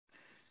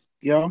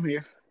Yeah, I'm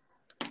here.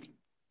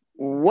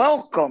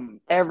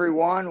 Welcome,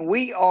 everyone.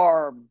 We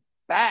are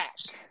back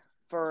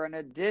for an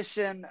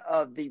edition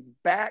of the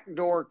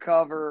Backdoor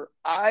Cover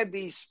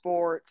IB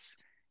Sports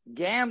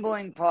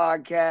Gambling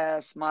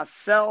Podcast.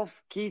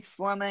 Myself, Keith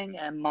Fleming,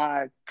 and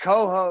my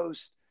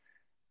co-host,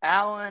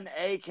 Alan,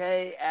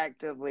 a.k.a.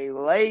 Actively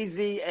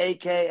Lazy,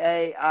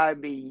 a.k.a.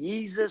 IB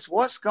Yeezus.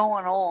 What's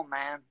going on,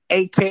 man?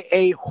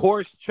 AKA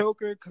horse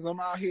choker, because I'm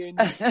out here in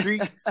these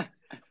streets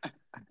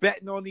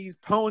betting on these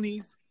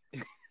ponies.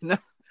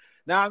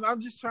 Now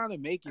I'm just trying to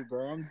make it,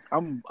 bro.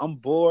 I'm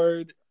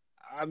bored.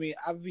 I mean,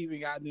 I've even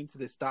gotten into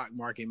the stock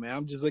market, man.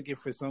 I'm just looking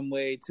for some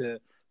way to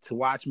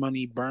watch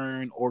money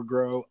burn or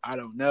grow. I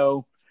don't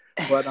know,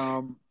 but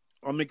I'm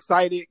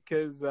excited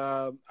because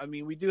I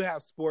mean, we do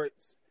have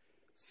sports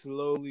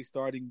slowly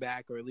starting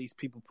back, or at least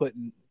people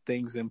putting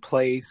things in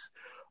place.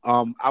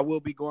 I will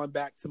be going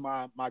back to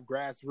my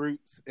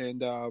grassroots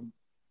and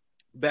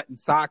betting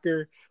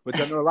soccer, which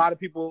I know a lot of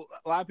people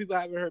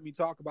haven't heard me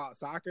talk about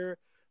soccer.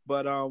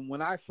 But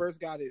when I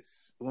first got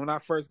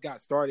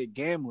started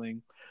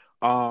gambling,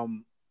 the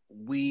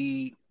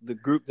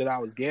group that I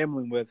was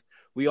gambling with,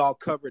 we all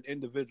covered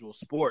individual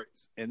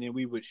sports, and then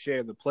we would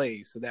share the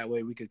plays, so that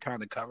way we could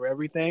kind of cover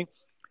everything.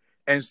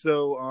 And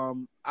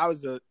so I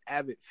was an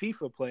avid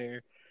FIFA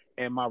player,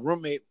 and my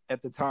roommate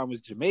at the time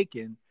was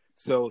Jamaican,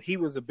 so he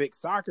was a big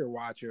soccer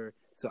watcher.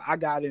 So I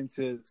got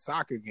into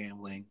soccer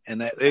gambling,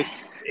 and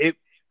it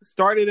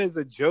started as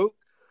a joke.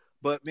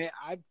 But man,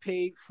 I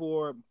paid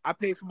for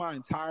my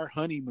entire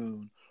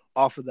honeymoon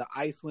off of the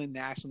Iceland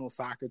national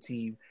soccer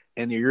team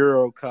and the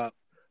Euro Cup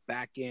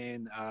back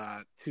in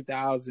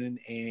 2000,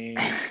 and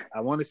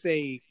I want to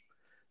say,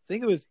 I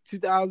think it was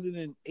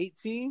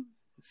 2018.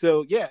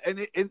 So yeah,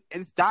 and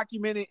it's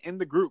documented in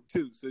the group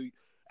too. So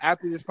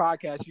after this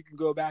podcast, you can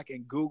go back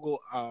and Google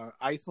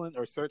Iceland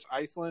or search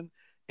Iceland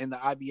in the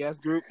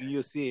IBS group, and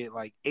you'll see it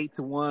like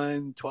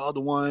 8-1,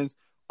 12-1s,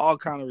 all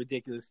kind of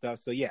ridiculous stuff.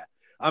 So yeah,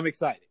 I'm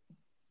excited.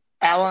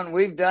 Alan,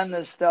 we've done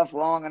this stuff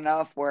long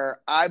enough where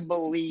I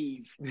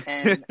believe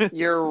in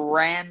your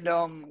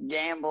random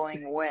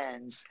gambling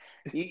wins.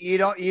 You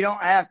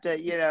don't have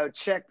to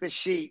check the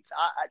sheets.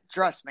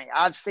 Trust me,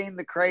 I've seen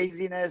the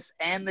craziness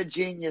and the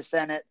genius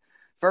in it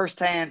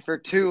firsthand for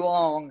too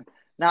long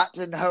not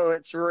to know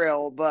it's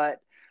real. But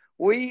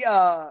we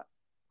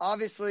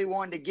obviously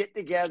wanted to get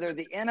together.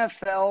 The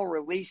NFL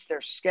released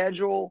their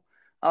schedule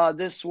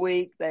this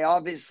week. They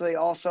obviously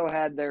also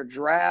had their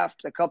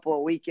draft a couple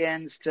of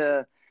weekends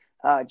to.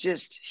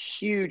 Just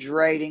huge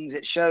ratings.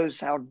 It shows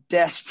how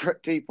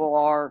desperate people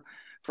are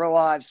for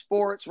live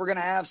sports. We're going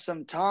to have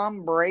some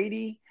Tom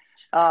Brady,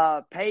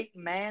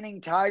 Peyton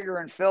Manning, Tiger,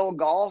 and Phil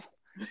golf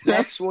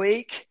next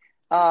week,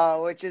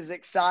 which is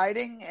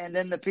exciting. And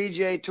then the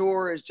PGA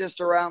Tour is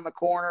just around the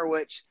corner,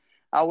 which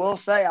I will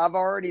say I've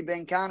already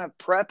been kind of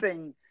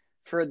prepping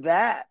for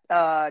that,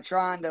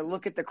 trying to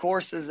look at the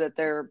courses that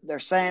they're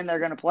saying they're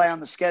going to play on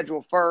the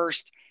schedule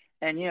first.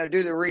 And,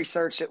 do the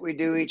research that we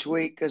do each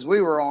week, because we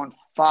were on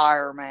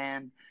fire,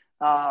 man,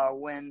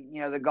 when,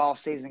 the golf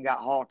season got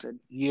halted.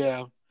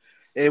 Yeah,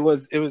 it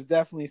was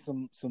definitely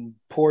some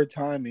poor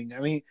timing.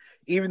 I mean,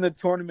 even the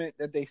tournament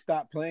that they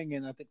stopped playing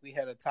in, I think we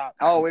had a top.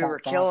 Oh, we top were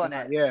killing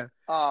it. Yeah.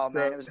 Oh, so,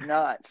 man, it was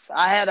nuts.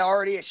 I had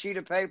already a sheet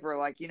of paper,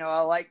 like,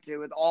 I like to,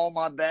 with all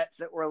my bets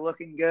that were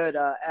looking good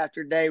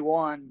after day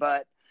one.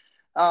 But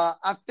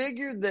I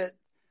figured that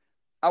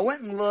I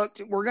went and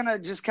looked. We're going to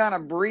just kind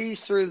of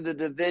breeze through the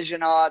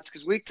division odds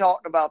because we've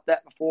talked about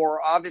that before.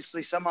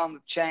 Obviously, some of them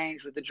have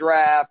changed with the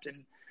draft.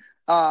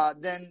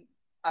 And then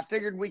I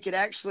figured we could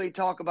actually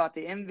talk about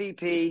the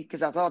MVP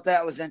because I thought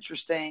that was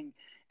interesting.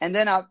 And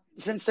then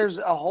since there's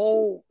a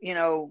whole,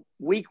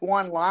 week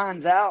one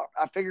lines out,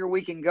 I figure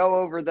we can go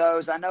over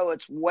those. I know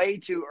it's way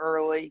too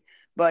early,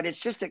 but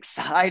it's just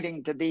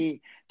exciting to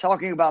be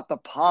talking about the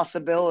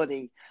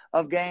possibility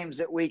of games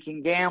that we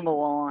can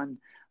gamble on.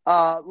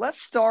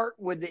 Let's start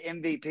with the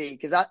MVP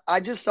because I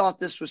just thought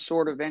this was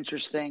sort of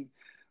interesting.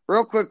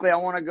 Real quickly, I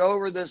want to go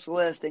over this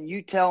list and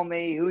you tell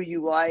me who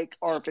you like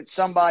or if it's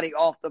somebody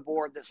off the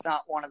board that's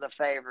not one of the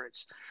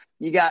favorites.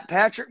 You got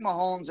Patrick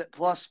Mahomes at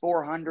plus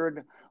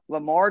 400,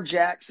 Lamar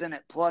Jackson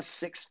at plus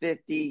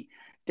 650,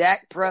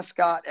 Dak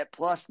Prescott at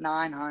plus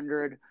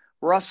 900,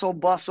 Russell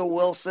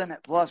Wilson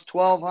at plus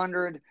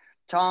 1200,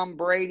 Tom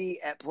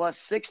Brady at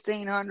plus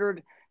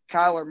 1600,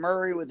 Kyler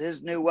Murray with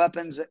his new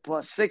weapons at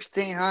plus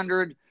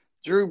 1,600.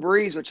 Drew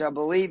Brees, which I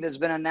believe has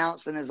been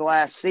announced in his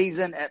last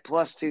season, at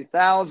plus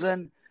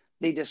 2,000.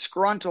 The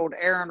disgruntled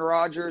Aaron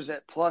Rodgers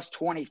at plus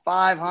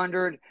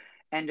 2,500.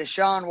 And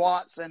Deshaun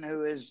Watson,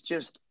 who is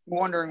just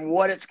wondering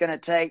what it's going to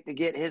take to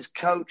get his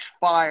coach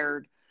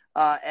fired,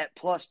 at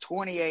plus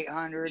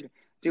 2,800.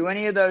 Do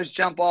any of those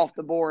jump off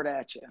the board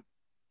at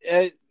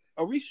you?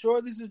 Are we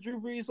sure this is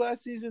Drew Brees'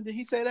 last season? Did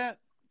he say that?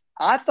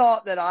 I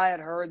thought that I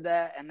had heard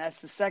that, and that's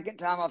the second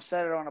time I've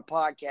said it on a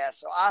podcast,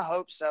 so I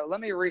hope so.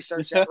 Let me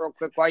research that real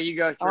quick while you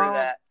go through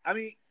that. I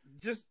mean,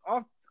 just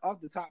off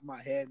the top of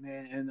my head,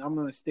 man, and I'm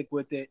going to stick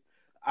with it.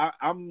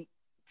 I'm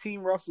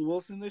Team Russell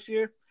Wilson this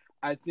year.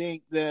 I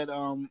think that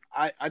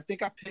I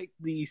think I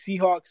picked the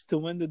Seahawks to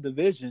win the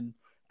division.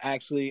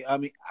 Actually, I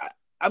mean,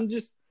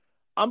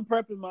 I'm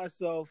prepping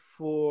myself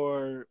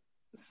for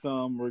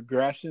some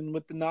regression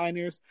with the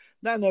Niners,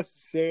 not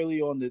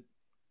necessarily on the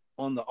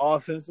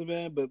offensive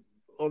end, but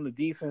on the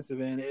defensive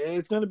end,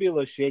 it's going to be a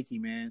little shaky,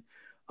 man.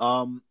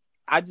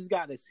 I just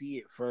got to see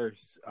it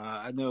first.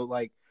 I know,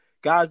 like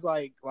guys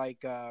like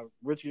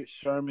Richard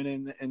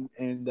Sherman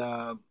and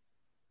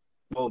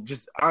well,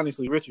 just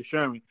honestly, Richard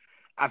Sherman.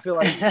 I feel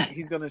like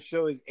he's going to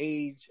show his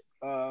age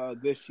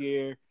this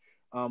year.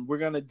 We're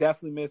going to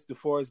definitely miss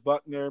DeForest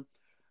Buckner.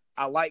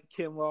 I like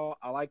Kinlaw.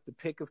 I like the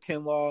pick of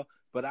Kinlaw,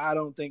 but I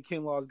don't think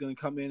Kinlaw is going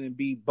to come in and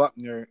beat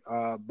Buckner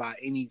by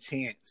any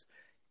chance.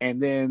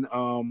 And then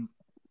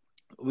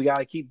we got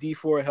to keep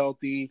D4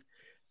 healthy.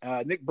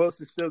 Nick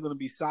Bosa is still going to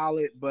be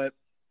solid, but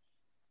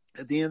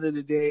at the end of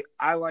the day,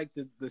 I like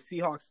the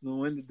Seahawks to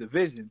win the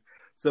division.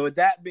 So with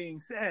that being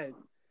said,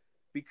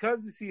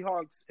 because the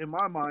Seahawks, in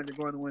my mind, are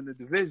going to win the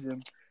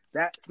division,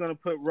 that's going to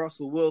put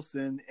Russell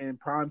Wilson in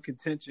prime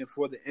contention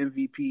for the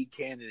MVP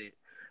candidate.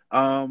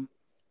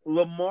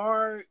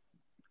 Lamar,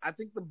 I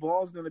think the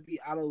ball's going to be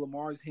out of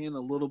Lamar's hand a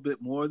little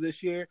bit more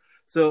this year,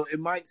 so it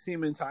might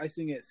seem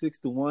enticing at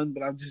 6-1,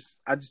 but I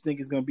just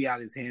think it's going to be out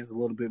of his hands a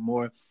little bit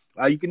more.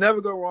 You can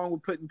never go wrong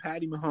with putting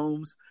Patty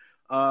Mahomes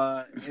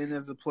in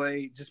as a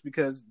play, just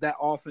because that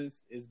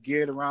offense is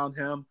geared around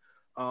him.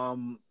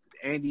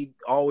 Andy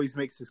always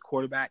makes his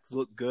quarterbacks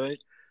look good,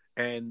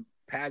 and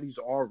Patty's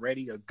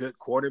already a good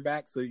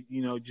quarterback. So,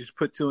 just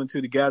put two and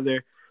two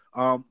together.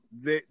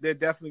 They're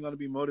definitely going to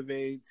be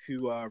motivated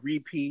to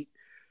repeat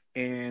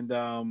and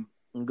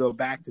go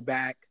back to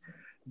back.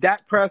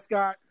 Dak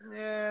Prescott,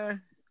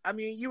 I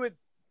mean, you would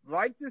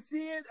like to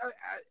see it.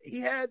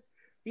 He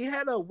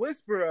had a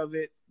whisper of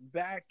it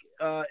back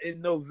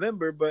in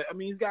November, but I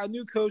mean, he's got a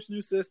new coach,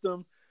 new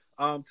system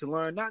to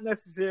learn. Not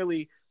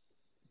necessarily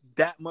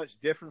that much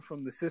different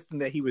from the system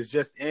that he was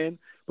just in,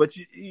 but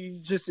you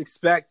just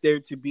expect there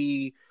to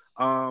be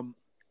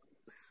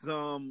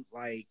some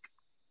like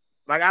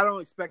I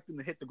don't expect him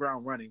to hit the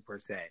ground running per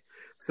se.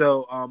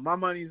 So my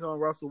money's on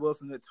Russell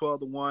Wilson at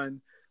 12-1.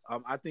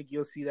 I think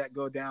you'll see that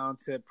go down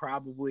to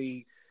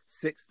probably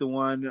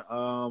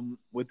 6-1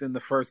 within the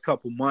first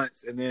couple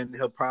months, and then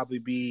he'll probably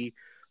be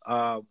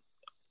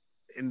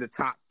in the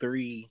top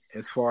 3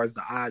 as far as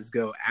the odds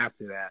go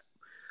after that.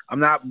 I'm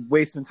not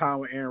wasting time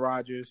with Aaron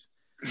Rodgers.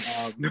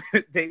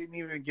 They didn't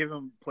even give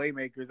him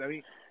playmakers. I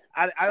mean,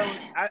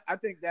 I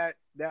think that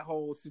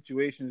whole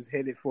situation is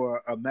headed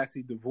for a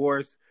messy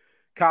divorce.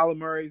 Kyler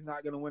Murray's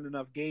not going to win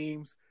enough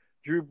games.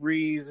 Drew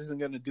Brees isn't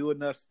going to do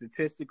enough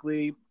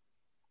statistically.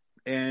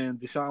 And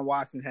Deshaun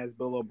Watson has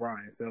Bill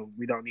O'Brien, so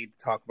we don't need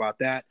to talk about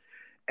that.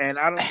 And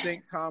I don't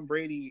think Tom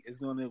Brady is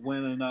going to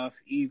win enough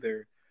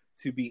either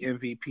to be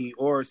MVP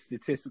or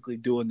statistically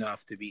do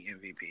enough to be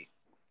MVP.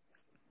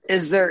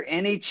 Is there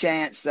any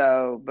chance,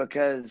 though,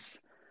 because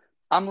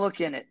I'm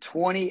looking at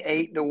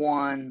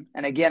 28-1,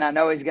 and again, I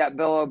know he's got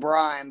Bill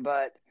O'Brien,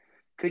 but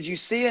could you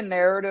see a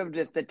narrative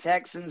if the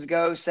Texans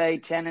go, say,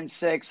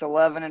 10-6,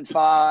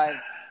 11-5,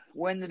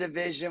 win the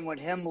division with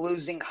him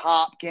losing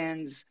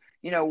Hopkins?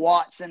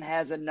 Watson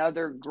has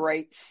another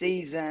great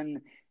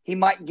season. He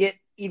might get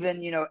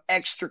even,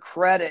 extra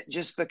credit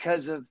just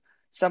because of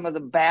some of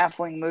the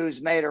baffling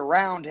moves made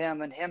around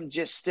him and him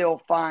just still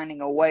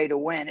finding a way to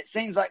win. It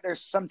seems like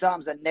there's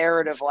sometimes a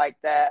narrative like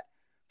that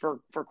for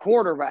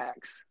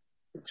quarterbacks.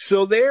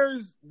 So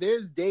there's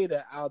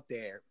data out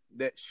there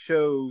that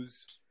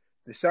shows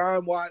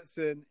Deshaun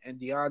Watson and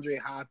DeAndre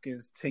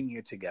Hopkins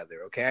tenure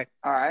together. Okay.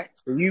 All right.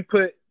 When you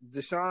put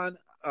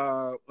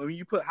when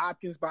you put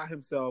Hopkins by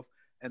himself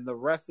and the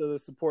rest of the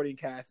supporting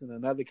cast in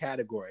another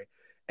category,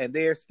 and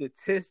they're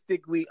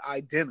statistically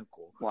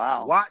identical.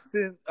 Wow.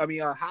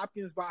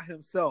 Hopkins by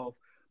himself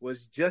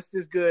was just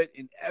as good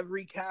in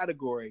every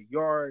category: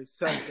 yards,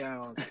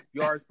 touchdowns,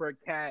 yards per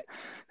catch.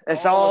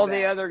 It's all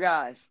the other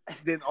guys.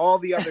 Then all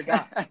the other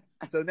guys.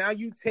 So now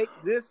you take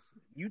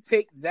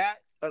that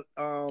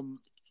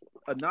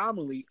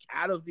anomaly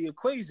out of the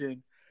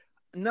equation.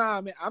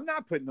 Nah, man, I'm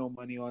not putting no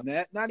money on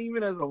that. Not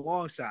even as a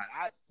long shot.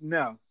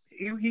 No.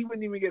 He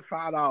wouldn't even get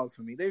 $5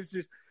 from me. There's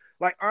just,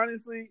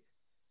 honestly,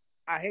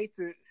 I hate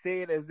to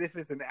say it as if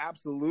it's an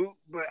absolute,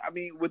 but I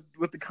mean,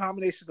 with the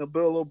combination of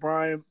Bill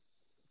O'Brien,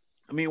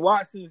 I mean,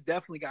 Watson's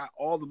definitely got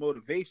all the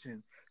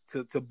motivation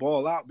to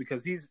ball out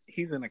because he's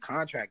in a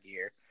contract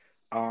year,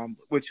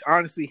 which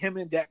honestly, him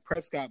and Dak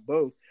Prescott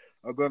both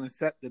are going to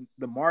set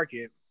the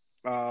market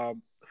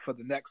for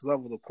the next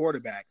level of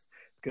quarterbacks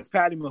because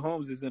Patty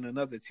Mahomes is in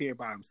another tier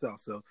by himself.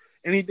 So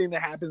anything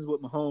that happens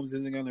with Mahomes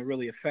isn't going to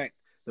really affect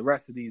the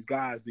rest of these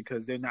guys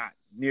because they're not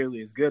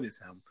nearly as good as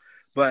him.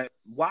 But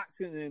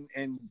Watson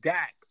and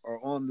Dak are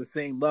on the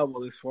same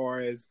level as far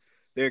as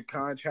their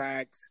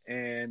contracts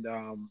and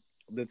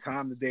the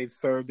time that they've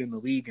served in the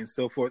league and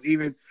so forth,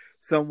 even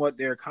somewhat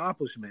their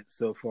accomplishments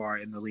so far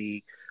in the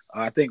league.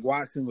 I think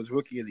Watson was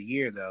Rookie of the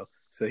Year, though,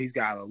 so he's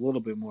got a little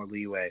bit more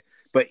leeway.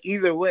 But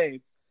either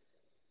way,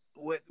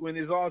 when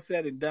it's all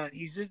said and done,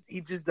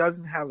 he just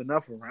doesn't have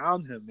enough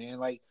around him,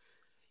 man.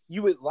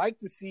 you would like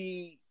to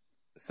see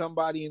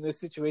somebody in this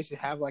situation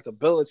have like a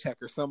Belichick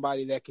or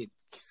somebody that could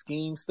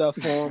scheme stuff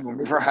for him or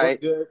make him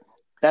look good.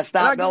 That's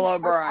not Bill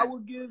O'Brien.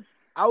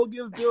 I would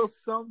give Bill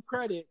some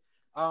credit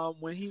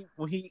when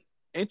he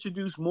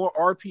introduced more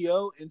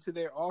RPO into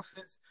their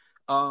offense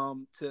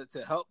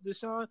to help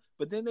Deshaun,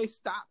 but then they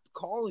stopped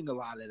calling a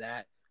lot of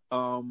that.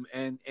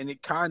 And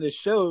it kind of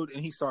showed,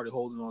 and he started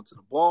holding on to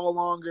the ball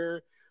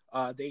longer.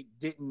 They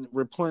didn't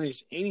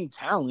replenish any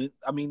talent.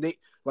 I mean,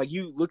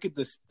 you look at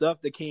the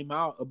stuff that came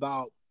out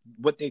about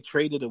what they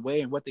traded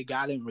away and what they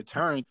got in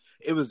return.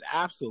 It was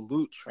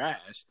absolute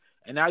trash.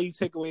 And now you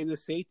take away the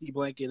safety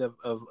blanket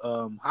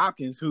of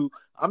Hopkins, who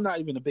I'm not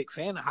even a big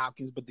fan of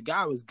Hopkins, but the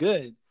guy was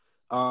good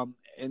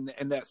in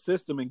that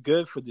system and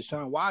good for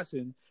Deshaun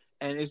Watson.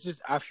 And it's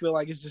just, I feel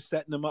like it's just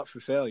setting them up for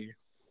failure.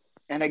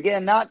 And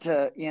again, not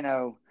to,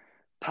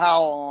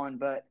 pile on,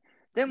 but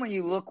then when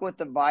you look what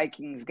the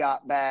Vikings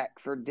got back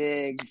for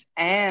Diggs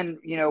and,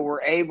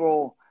 were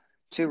able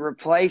to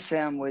replace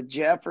him with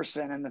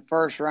Jefferson in the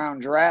first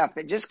round draft,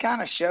 it just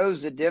kind of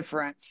shows the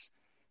difference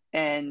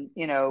in,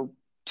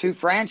 two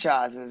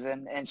franchises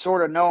and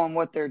sort of knowing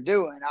what they're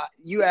doing.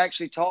 You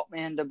actually talked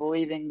me into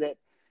believing that,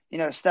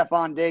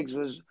 Stephon Diggs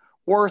was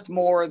worth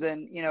more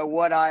than,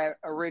 what I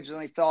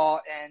originally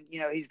thought. And,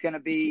 he's going to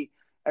be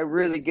a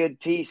really good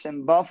piece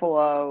in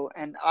Buffalo.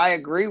 And I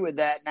agree with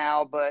that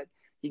now, but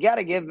you got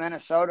to give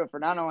Minnesota for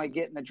not only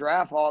getting the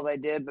draft haul they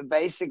did, but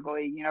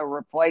basically,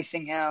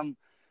 replacing him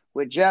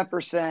with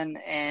Jefferson.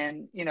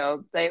 And,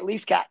 they at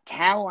least got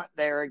talent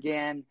there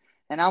again.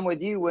 And I'm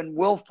with you when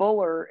Will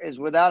Fuller is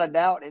without a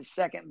doubt his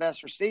second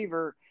best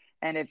receiver.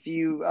 And if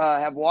you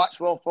have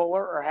watched Will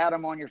Fuller or had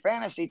him on your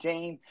fantasy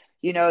team,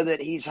 you know that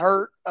he's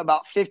hurt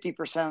about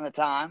 50% of the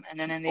time. And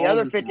then in the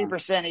other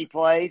 50% he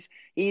plays,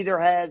 he either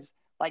has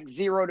like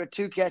 0 to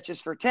 2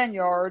 catches for 10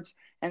 yards.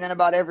 And then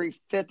about every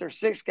fifth or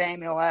sixth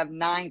game, he'll have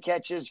 9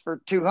 catches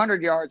for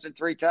 200 yards and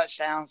 3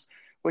 touchdowns,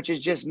 which is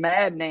just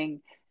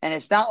maddening. And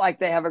it's not like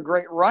they have a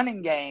great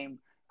running game,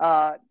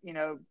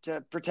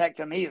 to protect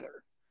him either.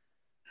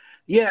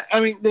 Yeah, I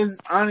mean, there's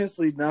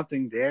honestly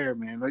nothing there,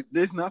 man. Like,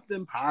 there's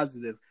nothing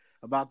positive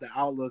about the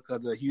outlook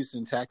of the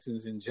Houston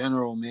Texans in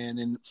general, man.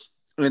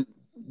 And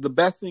the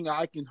best thing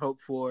I can hope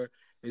for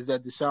is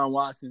that Deshaun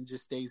Watson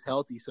just stays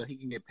healthy so he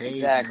can get paid.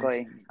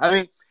 Exactly. Man. I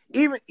mean,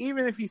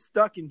 even if he's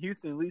stuck in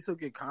Houston, at least he'll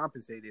get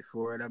compensated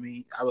for it. I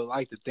mean, I would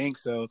like to think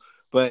so.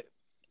 But,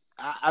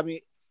 I mean,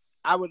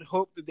 I would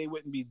hope that they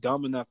wouldn't be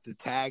dumb enough to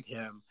tag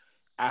him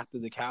after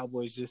the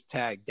Cowboys just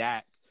tagged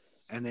Dak.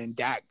 And then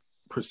Dak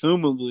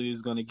presumably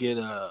is going to get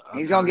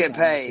he's going to get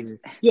paid.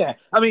 Yeah.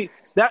 I mean,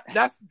 that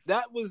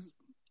was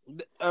 –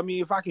 I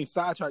mean, if I can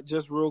sidetrack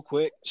just real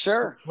quick.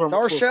 Sure. It's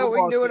our show. We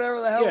can do whatever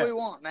the hell we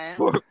want, man.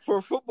 For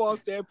a football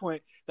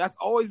standpoint, that's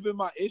always been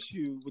my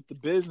issue with the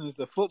business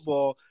of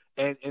football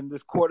and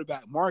this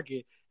quarterback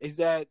market is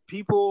that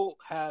people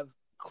have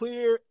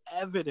clear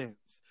evidence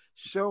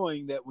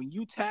showing that when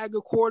you tag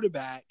a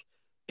quarterback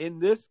in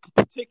this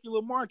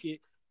particular market,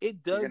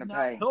 it does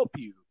not help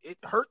you. It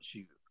hurts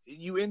you.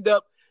 You end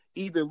up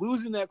either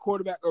losing that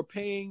quarterback or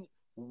paying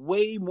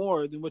way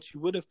more than what you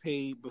would have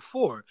paid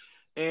before.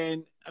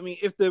 And, I mean,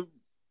 if the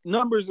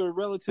numbers are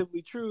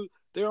relatively true,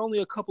 they're only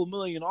a couple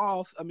million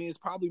off. I mean, it's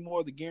probably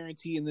more the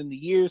guarantee and then the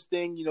years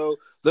thing,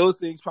 those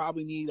things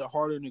probably need a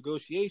harder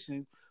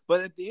negotiation. But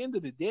at the end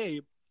of the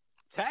day,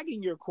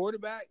 tagging your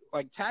quarterback,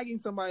 like tagging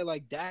somebody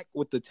like Dak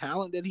with the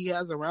talent that he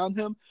has around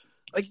him,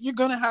 like you're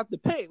going to have to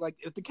pay. Like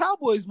if the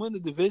Cowboys win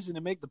the division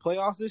and make the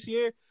playoffs this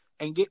year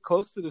and get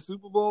close to the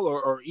Super Bowl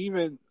or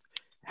even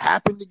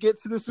happen to get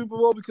to the Super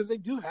Bowl because they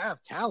do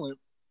have talent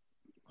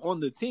on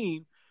the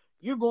team,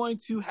 you're going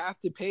to have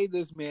to pay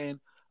this man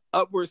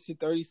upwards to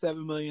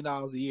 $37 million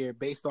a year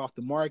based off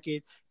the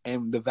market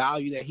and the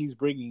value that he's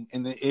bringing.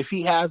 And if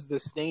he has the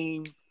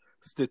same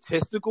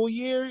statistical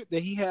year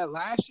that he had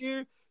last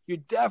year, you're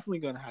definitely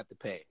going to have to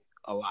pay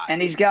a lot.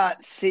 And he's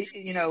got,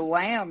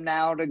 Lamb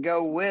now to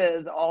go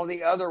with all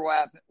the other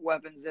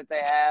weapons that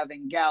they have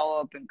in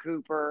Gallup and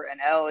Cooper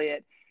and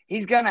Elliott.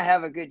 He's going to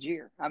have a good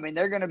year. I mean,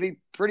 they're going to be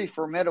pretty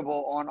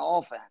formidable on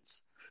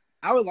offense.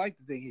 I would like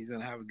to think he's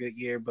going to have a good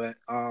year, but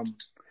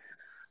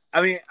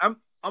I mean, I'm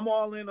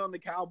all in on the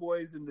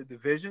Cowboys in the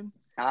division.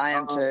 I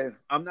am too.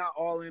 I'm not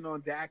all in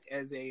on Dak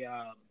as a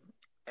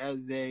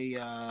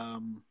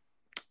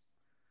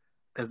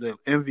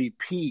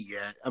MVP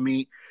yet. I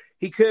mean,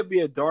 he could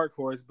be a dark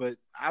horse, but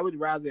I would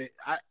rather.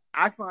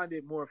 I find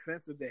it more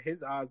offensive that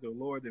his odds are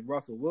lower than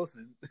Russell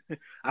Wilson.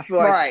 I feel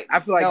like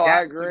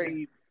Dak should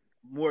be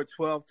more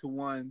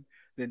 12-1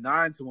 than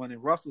 9-1,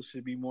 and Russell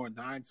should be more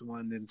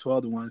 9-1 than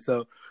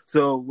 12-1.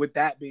 So with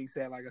that being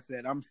said, like I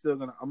said, I'm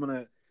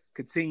gonna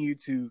continue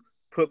to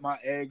put my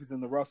eggs in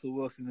the Russell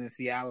Wilson and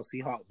Seattle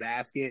Seahawks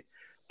basket.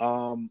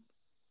 I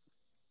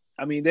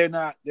mean, they're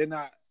not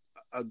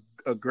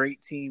a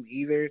great team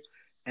either,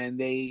 and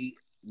they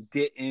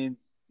didn't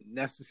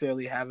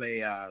necessarily have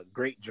a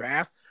great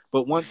draft.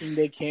 But one thing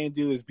they can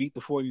do is beat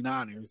the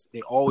 49ers.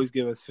 They always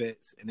give us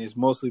fits, and it's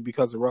mostly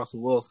because of Russell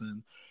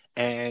Wilson,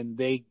 and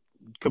they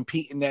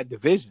compete in that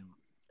division.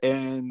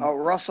 And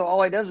Russell,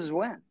 all he does is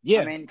win.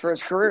 Yeah. I mean, for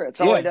his career,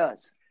 it's all he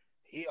does.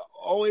 He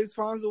always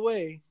finds a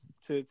way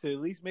to at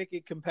least make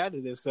it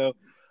competitive. So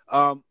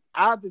I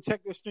have to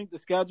check their strength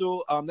of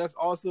schedule. That's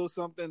also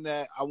something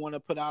that I want to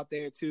put out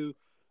there too.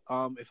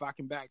 If I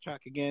can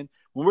backtrack again,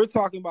 when we're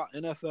talking about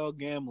NFL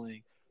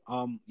gambling,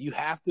 you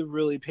have to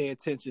really pay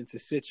attention to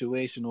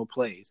situational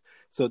plays.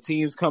 So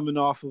teams coming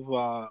off of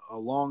a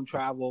long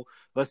travel,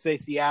 let's say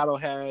Seattle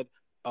had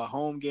a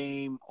home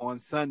game on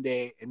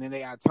Sunday, and then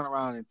they got to turn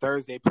around and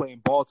Thursday play in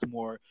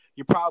Baltimore,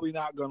 you're probably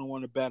not going to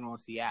want to bet on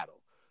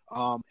Seattle.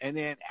 And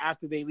then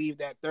after they leave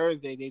that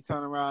Thursday, they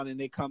turn around and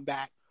they come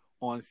back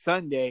on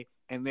Sunday,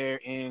 and they're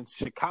in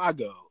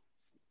Chicago.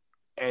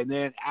 And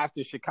then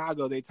after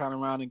Chicago, they turn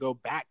around and go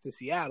back to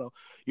Seattle.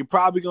 You're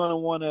probably going to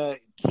want to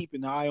keep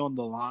an eye on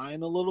the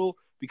line a little,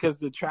 because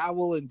the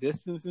travel and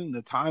distancing,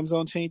 the time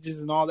zone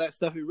changes and all that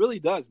stuff, it really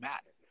does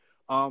matter.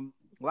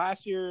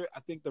 Last year,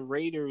 I think the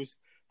Raiders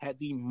had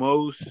the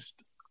most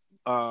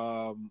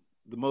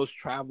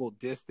travel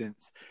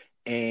distance,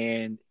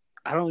 and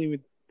I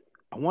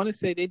want to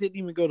say they didn't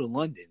even go to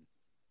London.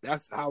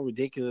 That's how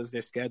ridiculous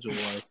their schedule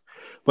was.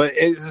 But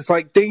it's just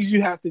like things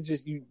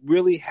you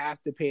really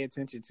have to pay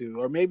attention to.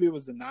 Or maybe it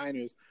was the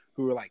Niners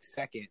who were like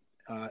second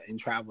in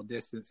travel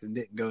distance and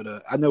didn't go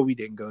to, I know we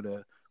didn't go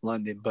to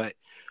London, but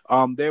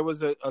there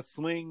was a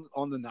swing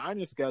on the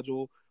Niners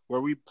schedule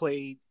where we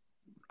played,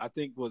 I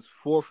think was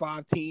 4 or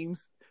 5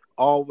 teams,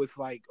 all with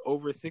like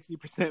over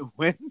 60%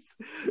 wins.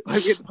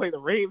 Like we had to play the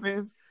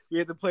Ravens, we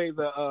had to play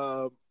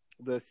the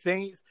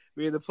Saints,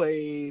 we had to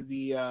play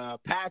the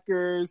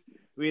Packers,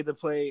 we had to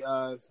play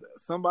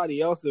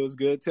somebody else that was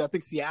good too. I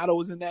think Seattle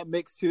was in that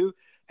mix too.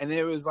 And then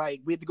it was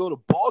like we had to go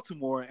to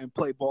Baltimore and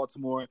play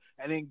Baltimore,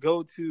 and then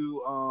go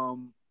to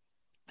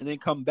and then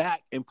come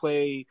back and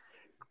play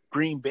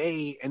Green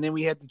Bay, and then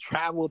we had to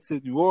travel to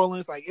New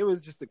Orleans. Like it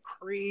was just a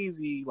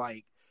crazy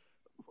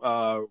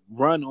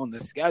run on the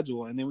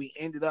schedule. And then we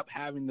ended up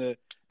having to,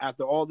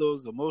 after all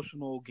those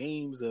emotional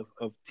games of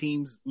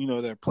teams,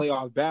 they're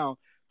playoff bound,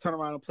 turn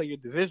around and play your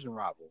division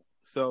rival.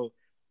 So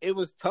it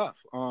was tough.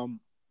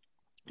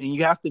 And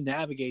you have to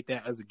navigate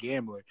that as a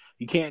gambler.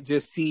 You can't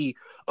just see,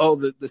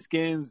 the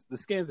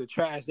Skins are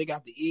trash. They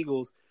got the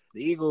Eagles.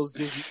 The Eagles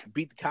just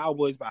beat the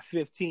Cowboys by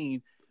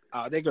 15.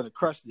 They're going to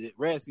crush the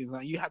Redskins. Now,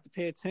 you have to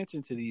pay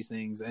attention to these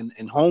things.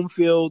 And home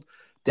field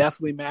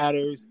definitely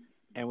matters.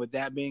 And with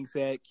that being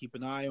said, keep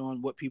an eye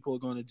on what people are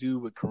going to do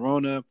with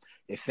Corona.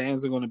 If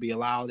fans are going to be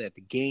allowed at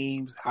the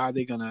games, how are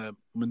they going to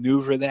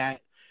maneuver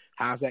that?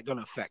 How's that going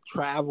to affect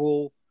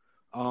travel?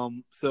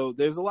 So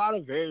there's a lot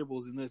of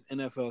variables in this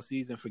NFL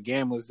season for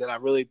gamblers that I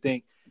really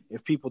think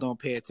if people don't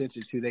pay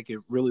attention to, they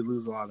could really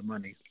lose a lot of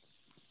money.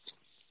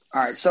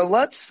 All right, so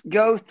let's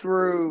go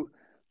through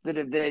the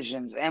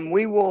divisions, and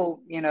we will,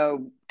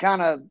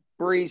 kind of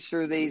breeze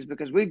through these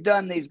because we've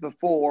done these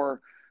before,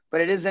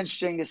 but it is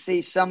interesting to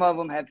see some of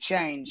them have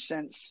changed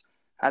since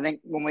I think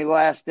when we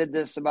last did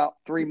this about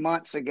 3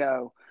 months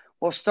ago.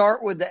 We'll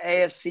start with the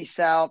AFC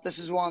South. This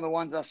is one of the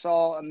ones I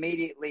saw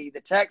immediately.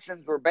 The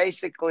Texans were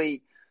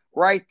basically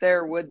right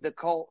there with the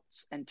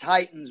Colts and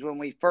Titans when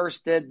we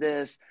first did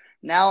this.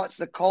 Now it's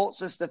the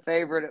Colts as the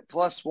favorite at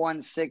plus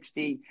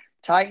 160,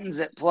 Titans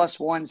at plus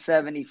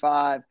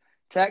 175,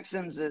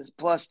 Texans is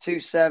plus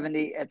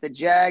 270, at the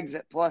Jags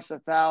at plus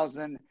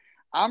 1,000.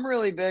 I'm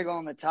really big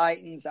on the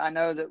Titans. I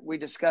know that we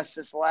discussed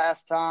this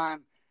last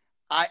time.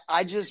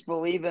 I just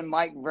believe in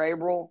Mike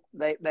Vrabel.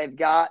 They've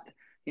got,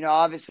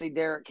 obviously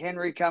Derrick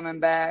Henry coming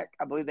back.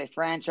 I believe they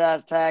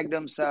franchise tagged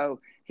him, so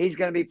he's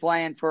going to be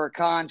playing for a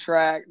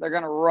contract. They're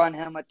going to run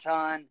him a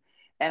ton.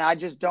 And I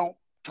just don't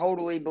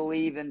totally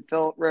believe in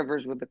Phillip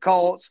Rivers with the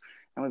Colts.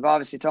 And we've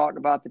obviously talked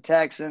about the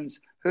Texans.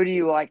 Who do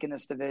you like in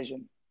this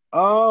division?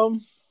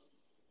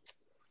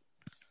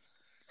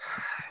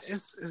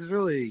 It's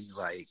really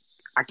like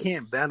I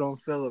can't bet on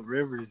Phillip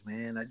Rivers,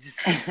 man.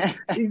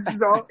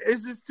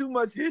 It's just too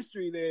much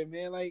history there,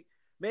 man. Like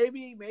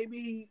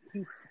maybe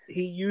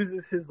he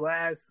uses his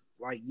last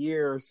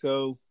year or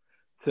so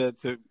to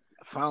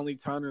finally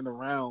turn it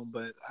around,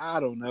 but I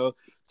don't know.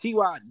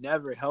 T.Y.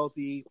 never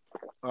healthy.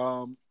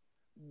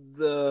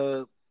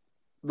 The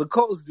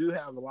Colts do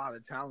have a lot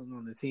of talent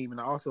on the team, and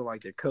I also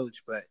like their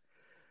coach, but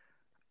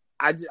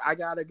I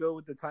gotta go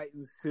with the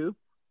Titans too.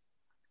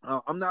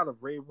 I'm not a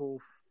Vrabel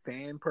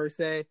fan per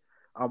se.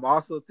 I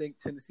also think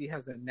Tennessee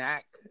has a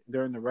knack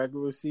during the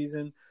regular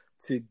season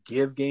to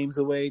give games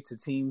away to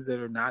teams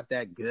that are not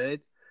that good,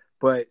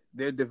 but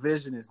their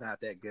division is not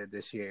that good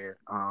this year.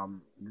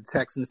 The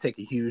Texans take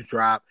a huge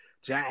drop.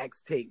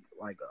 Jags take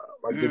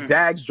the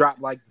Jags drop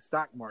like the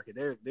stock market.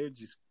 They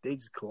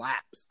just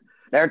collapsed.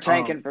 They're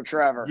tanking for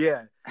Trevor.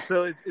 Yeah,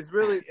 so it's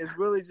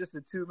really just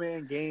a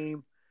 2-man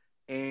game,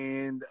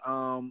 and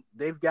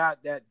they've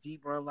got that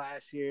deep run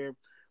last year.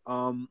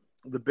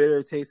 The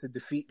bitter taste of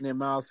defeat in their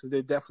mouth, so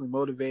they're definitely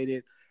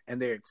motivated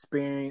and they're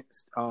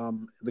experienced.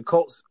 The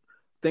Colts,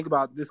 think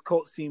about this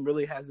Colts team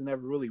really hasn't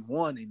ever really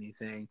won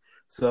anything,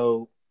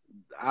 so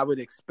I would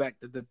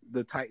expect that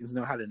the Titans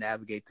know how to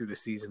navigate through the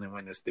season and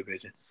win this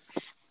division.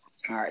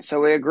 All right, so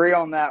we agree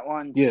on that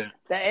one. Yeah.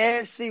 The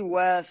AFC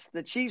West,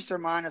 the Chiefs are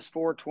minus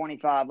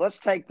 425. Let's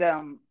take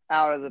them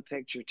out of the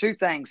picture. Two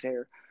things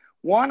here.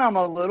 One, I'm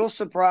a little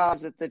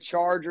surprised that the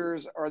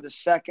Chargers are the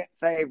second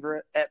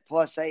favorite at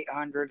plus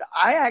 800.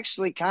 I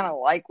actually kind of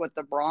like what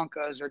the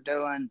Broncos are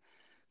doing.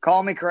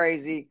 Call me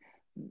crazy.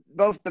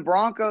 Both the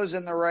Broncos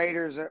and the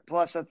Raiders are at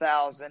plus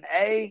 1,000.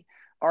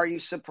 Are you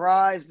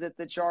surprised that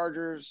the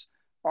Chargers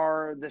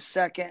are the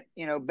second,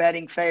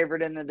 betting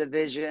favorite in the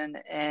division?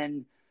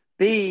 And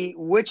B,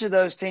 which of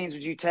those teams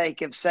would you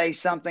take if, say,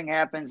 something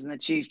happens and the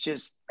Chiefs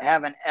just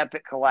have an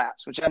epic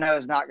collapse, which I know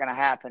is not going to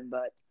happen,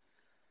 but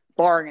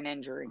barring an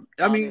injury,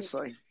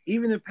 obviously. I mean,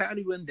 even if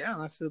Patty went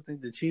down, I still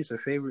think the Chiefs are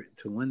favorite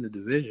to win the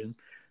division.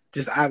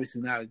 Just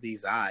obviously not at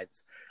these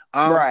odds.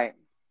 Right.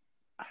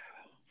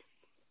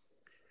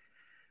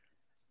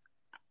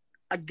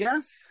 I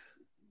guess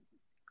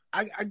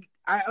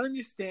I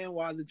understand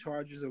why the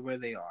Chargers are where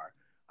they are.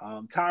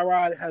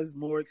 Tyrod has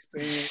more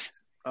experience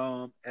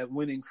at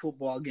winning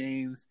football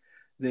games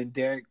than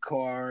Derek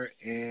Carr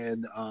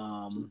and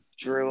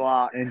Drew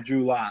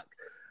Lock.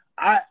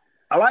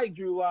 I like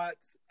Drew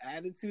Lock's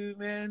attitude,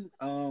 man.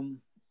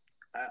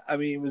 I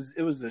mean,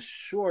 it was a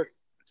short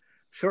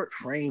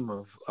frame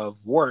of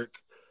work,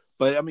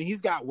 but I mean,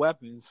 he's got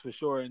weapons for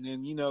sure. And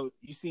then you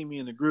see me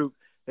in the group.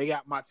 They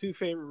got my two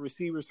favorite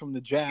receivers from the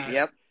draft,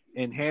 yep,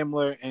 and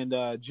Hamler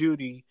and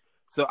Judy.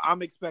 So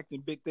I'm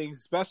expecting big things,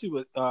 especially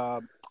with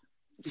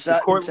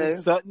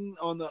Sutton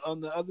on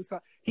the other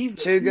side. He's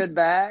two good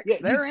backs. Yeah,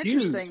 they're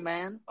interesting, huge.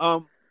 man.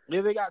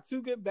 Yeah, they got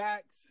two good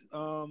backs.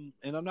 And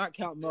I'm not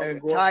counting Melvin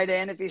Gordon. Tight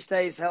end if he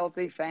stays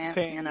healthy,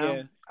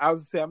 Yeah, I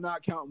was say I'm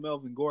not counting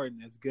Melvin Gordon.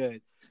 That's good,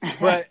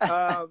 but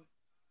I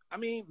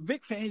mean,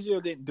 Vic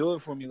Fangio didn't do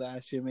it for me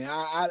last year,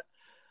 man.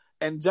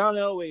 And John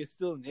Elway is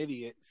still an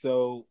idiot.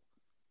 So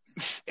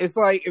it's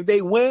like if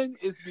they win,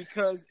 it's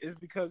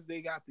because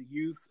they got the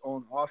youth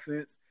on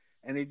offense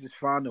and they just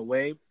found a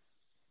way.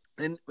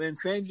 And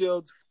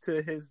Fangio,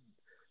 to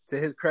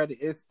his credit,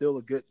 is still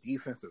a good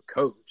defensive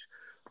coach.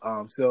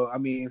 So I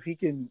mean, if he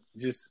can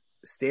just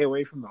stay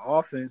away from the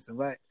offense and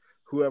let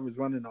whoever's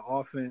running the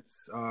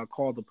offense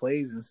call the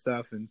plays and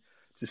stuff and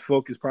just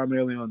focus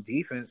primarily on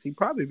defense, he'd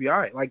probably be all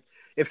right. Like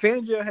if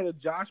Fangio had a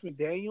Josh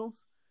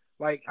McDaniels,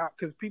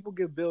 because people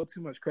give Bill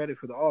too much credit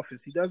for the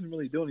offense, he doesn't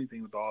really do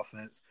anything with the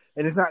offense.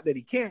 And it's not that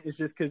he can't, it's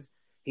just because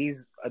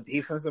he's a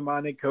defensive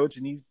minded coach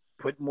and he's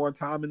putting more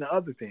time into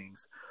other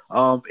things.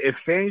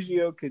 If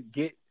Fangio could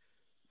get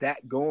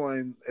that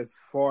going as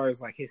far as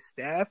like his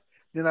staff,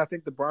 then I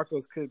think the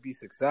Broncos could be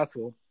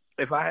successful.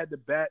 If I had to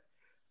bet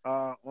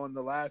on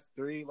the last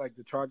three, like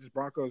the Chargers,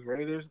 Broncos,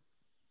 Raiders,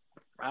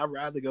 I'd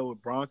rather go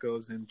with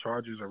Broncos than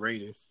Chargers or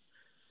Raiders.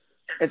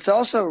 It's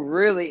also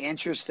really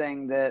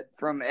interesting that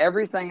from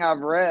everything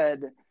I've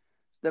read,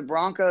 the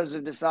Broncos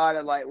have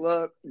decided, like,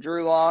 look,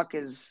 Drew Lock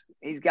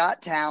he's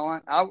got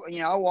talent. I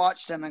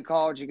watched him in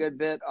college a good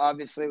bit,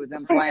 obviously, with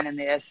them playing in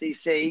the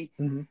SEC.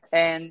 Mm-hmm.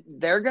 And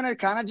they're going to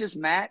kind of just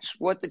match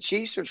what the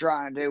Chiefs are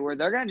trying to do, where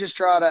they're going to just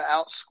try to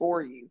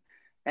outscore you.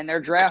 And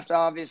their draft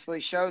obviously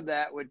showed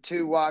that with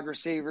two wide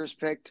receivers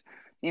picked,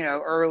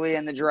 early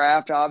in the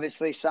draft,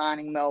 obviously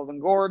signing Melvin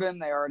Gordon.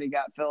 They already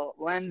got Phillip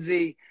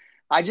Lindsay.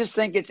 I just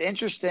think it's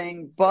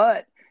interesting,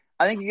 but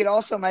I think you could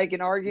also make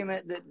an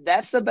argument that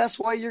that's the best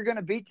way you're going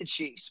to beat the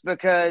Chiefs,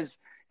 because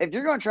if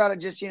you're going to try to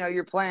just,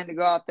 you're planning to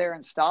go out there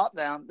and stop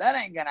them, that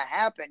ain't going to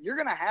happen. You're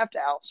going to have to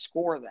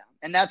outscore them.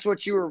 And that's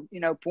what you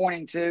were,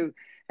 pointing to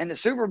in the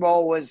Super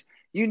Bowl was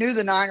you knew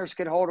the Niners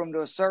could hold them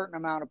to a certain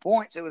amount of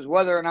points. It was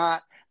whether or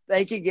not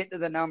they could get to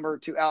the number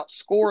to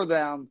outscore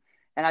them.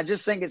 And I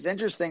just think it's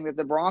interesting that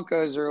the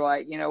Broncos are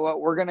like, you know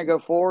what, we're going to go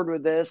forward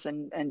with this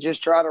and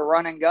just try to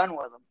run and gun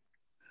with them.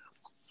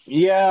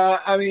 Yeah,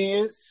 I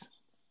mean, it's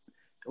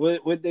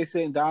what they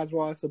say in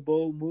dodgeball. It's a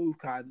bold move,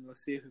 Cotton.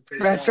 Let's see if it pays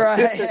That's off.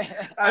 right.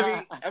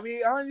 I mean,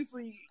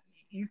 honestly,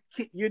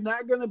 you're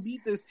not gonna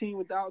beat this team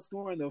without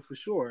scoring, though, for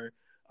sure.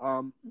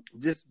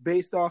 Just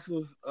based off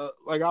of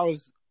like I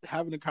was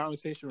having a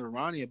conversation with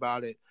Ronnie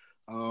about it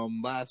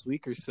last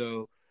week or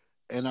so,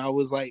 and I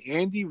was like,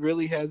 Andy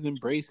really has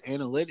embraced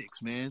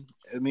analytics, man.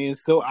 I mean,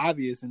 it's so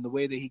obvious in the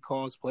way that he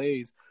calls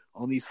plays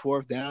on these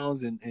fourth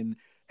downs and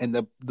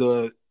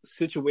the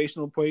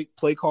situational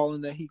play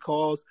calling that he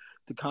calls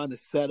to kind of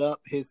set up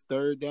his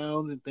third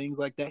downs and things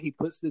like that. He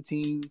puts the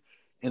team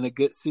in a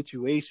good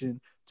situation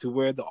to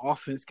where the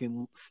offense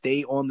can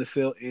stay on the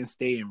field and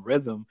stay in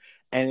rhythm.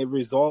 And it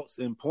results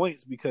in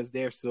points because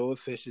they're so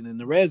efficient in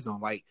the red zone.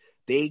 Like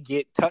they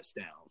get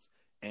touchdowns,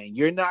 and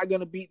you're not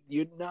going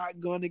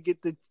to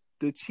get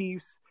the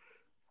Chiefs.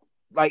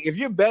 Like if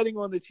you're betting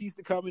on the Chiefs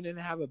to come in and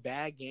have a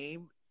bad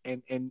game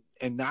and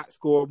not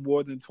score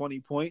more than 20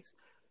 points,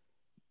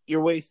 you're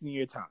wasting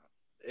your time.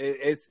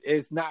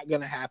 It's not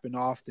going to happen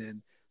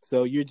often.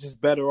 So you're just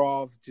better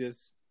off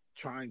just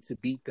trying to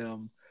beat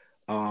them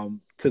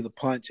to the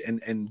punch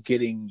and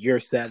getting your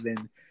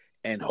 7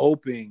 and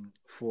hoping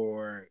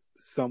for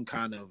some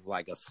kind of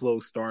like a slow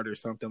start or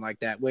something like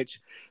that,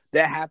 which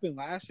that happened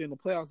last year in the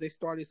playoffs. They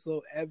started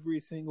slow every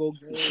single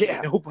game.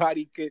 Yeah.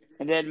 Nobody could.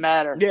 It didn't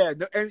matter. Yeah,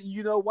 and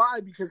you know why?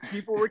 Because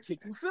people were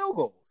kicking field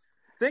goals.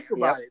 Think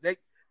about it.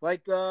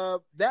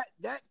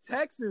 That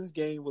Texans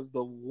game was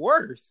the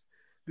worst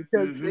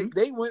because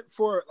they went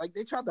for like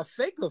they tried to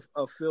fake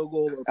a field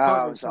goal or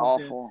punt or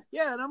something. Awful.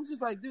 Yeah, and I'm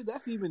just like, dude,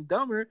 that's even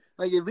dumber.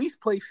 Like at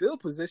least play field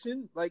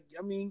position. Like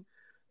I mean,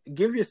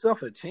 give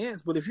yourself a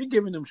chance. But if you're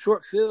giving them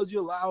short fields,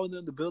 you're allowing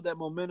them to build that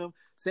momentum.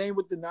 Same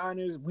with the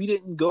Niners. We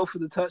didn't go for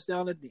the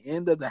touchdown at the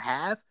end of the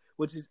half,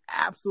 which is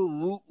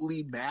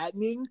absolutely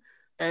maddening.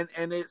 And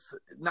it's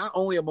not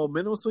only a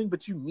momentum swing,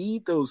 but you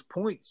need those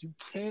points. You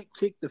can't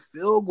kick the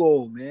field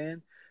goal,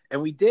 man.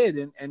 And we did,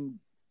 and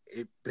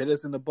it bit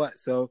us in the butt.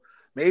 So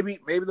maybe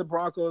the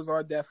Broncos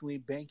are definitely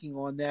banking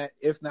on that,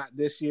 if not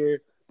this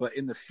year, but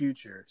in the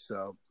future.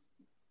 So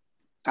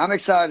I'm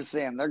excited to see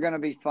them. They're going to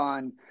be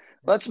fun.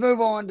 Let's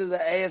move on to the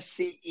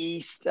AFC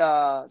East.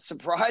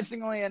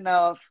 Surprisingly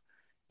enough,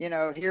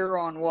 here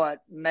on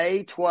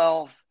May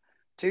 12th,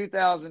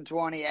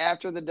 2020,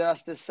 after the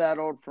dust has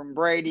settled from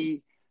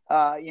Brady,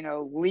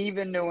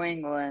 leaving New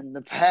England,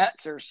 the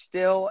Pats are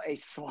still a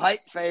slight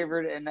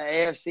favorite in the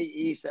AFC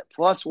East at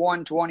plus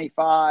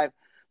 125.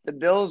 The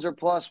Bills are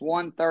plus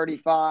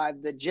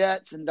 135. The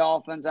Jets and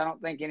Dolphins, I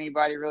don't think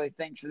anybody really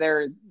thinks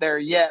they're there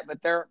yet,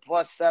 but they're at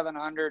plus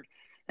 700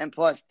 and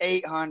plus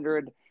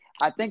 800.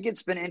 I think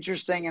it's been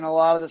interesting in a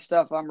lot of the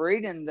stuff I'm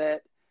reading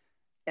that,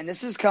 and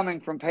this is coming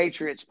from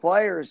Patriots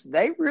players,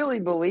 they really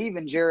believe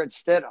in Jarrett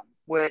Stidham,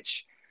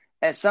 which –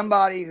 as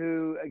somebody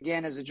who,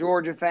 again, is a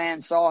Georgia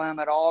fan, saw him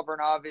at Auburn,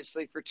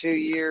 obviously, for 2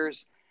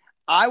 years,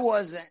 I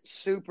wasn't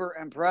super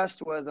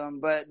impressed with him.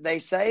 But they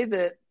say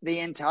that the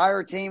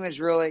entire team is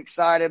really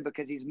excited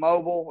because he's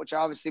mobile, which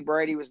obviously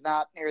Brady was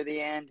not near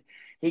the end.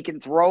 He can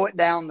throw it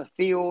down the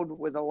field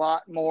with a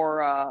lot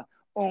more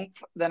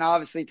oomph than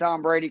obviously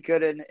Tom Brady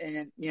could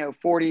in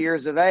 40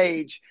 years of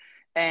age.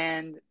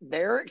 And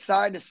they're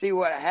excited to see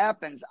what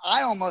happens.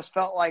 I almost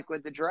felt like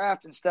with the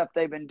draft and stuff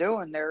they've been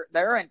doing,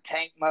 they're in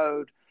tank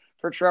mode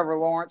for Trevor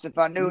Lawrence, if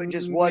I knew it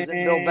just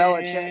wasn't Bill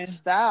Belichick's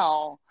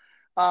style.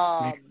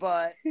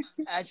 But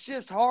it's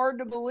just hard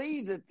to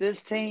believe that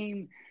this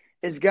team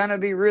is going to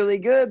be really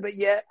good. But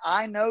yet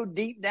I know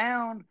deep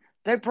down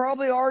they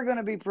probably are going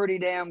to be pretty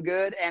damn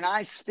good. And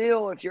I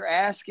still, if you're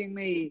asking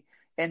me,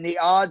 and the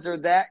odds are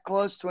that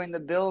close between the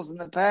Bills and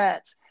the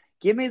Pats,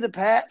 give me the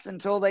Pats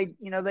until they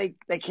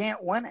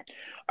can't win it.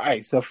 All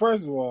right. So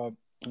first of all,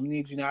 we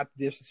need you not to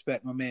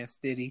disrespect my man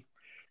Stiddy.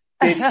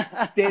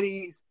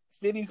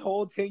 Stiddy's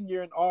whole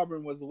tenure in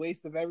Auburn was a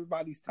waste of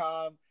everybody's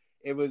time.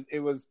 It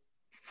was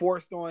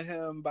forced on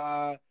him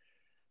by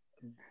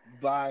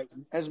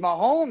as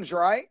Mahomes,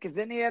 right? Because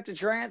didn't he have to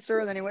transfer?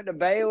 And then he went to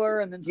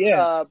Baylor, and then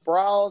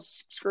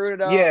Browse screwed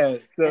it up. Yeah,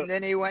 and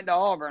then he went to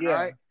Auburn,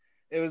 right?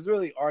 It was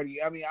really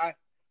arty. I mean,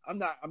 I'm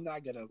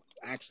not gonna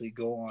actually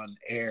go on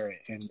air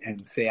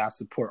and say I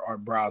support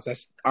Art Browse.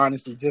 That's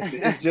honestly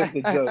it's just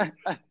a joke.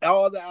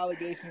 All the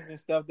allegations and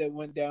stuff that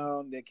went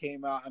down that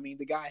came out. I mean,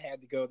 the guy had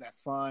to go.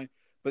 That's fine.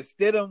 But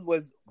Stidham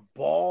was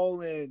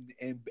balling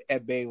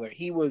at Baylor.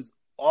 He was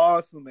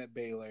awesome at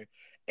Baylor.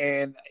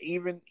 And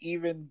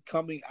even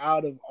coming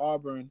out of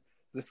Auburn,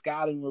 the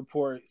scouting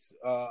reports,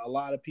 a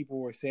lot of people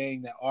were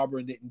saying that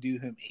Auburn didn't do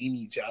him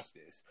any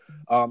justice.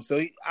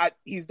 So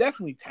he's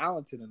definitely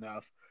talented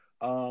enough.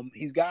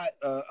 He's got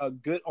a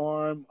good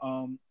arm.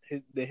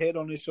 The head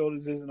on his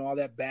shoulders isn't all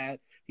that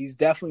bad. He's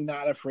definitely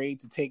not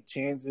afraid to take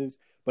chances,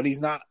 but he's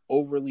not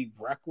overly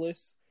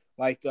reckless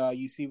like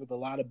you see with a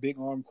lot of big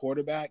arm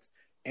quarterbacks.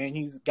 And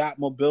he's got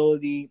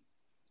mobility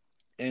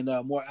and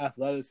more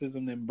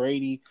athleticism than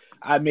Brady.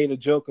 I made a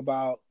joke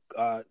about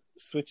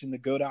switching the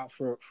GOAT out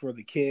for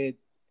the kid,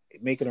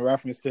 making a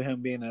reference to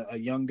him being a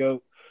young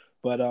GOAT.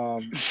 But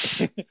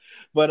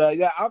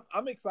yeah,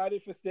 I'm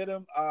excited for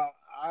Stidham.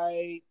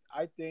 I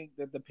think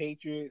that the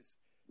Patriots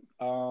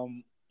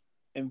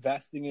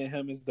investing in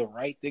him is the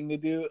right thing to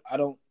do. I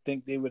don't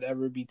think they would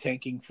ever be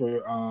tanking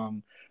for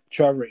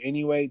Trevor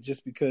anyway,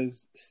 just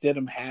because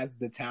Stidham has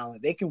the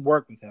talent. They can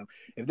work with him.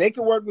 If they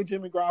can work with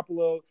Jimmy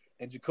Garoppolo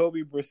and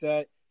Jacoby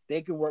Brissett,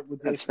 they can work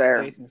with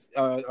Jason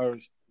or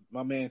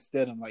my man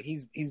Stidham. Like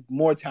he's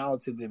more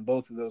talented than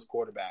both of those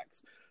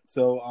quarterbacks.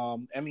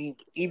 So I mean,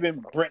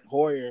 even Brent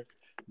Hoyer,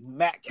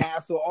 Matt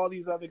Castle, all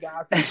these other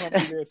guys who come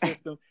through their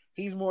system,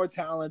 he's more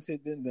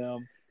talented than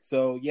them.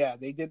 So yeah,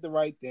 they did the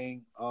right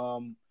thing.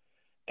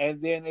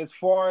 And then as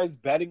far as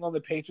betting on the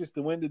Patriots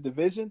to win the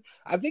division,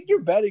 I think you're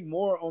betting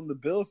more on the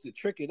Bills to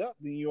trick it up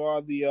than you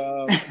are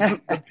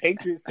the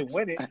Patriots to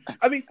win it.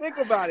 I mean, think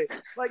about it.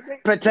 Like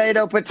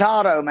potato,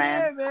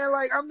 man. Yeah, man.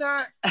 Like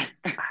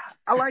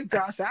I like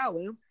Josh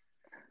Allen.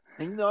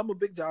 And, I'm a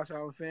big Josh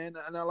Allen fan,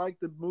 and I like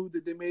the move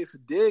that they made for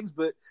Diggs.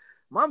 But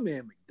my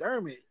man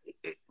McDermott,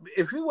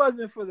 if it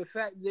wasn't for the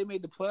fact that they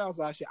made the playoffs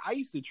last year, I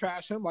used to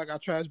trash him like I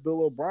trashed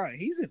Bill O'Brien.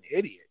 He's an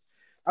idiot.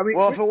 I mean,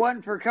 Well, if it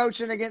wasn't for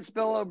coaching against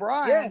Bill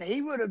O'Brien, yeah,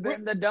 he would have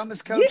been the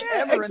dumbest coach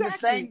yeah, ever in the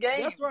same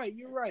exactly. game. That's right.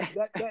 You're right.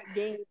 That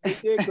game they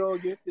did go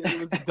against it. It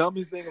was the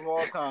dumbest thing of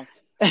all time.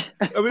 I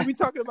mean, we're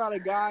talking about a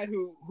guy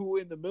who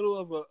in the middle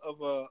of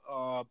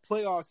a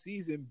playoff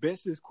season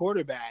benched his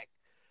quarterback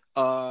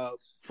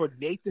for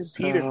Nathan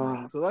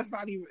Peterman. So let's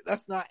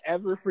not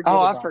ever forget I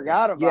about that.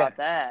 forgot about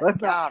that.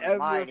 Let's not God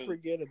ever almighty.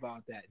 forget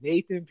about that.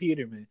 Nathan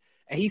Peterman.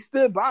 And he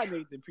stood by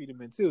Nathan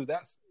Peterman too.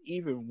 That's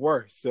even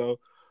worse. So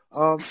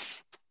I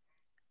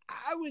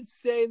would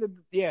say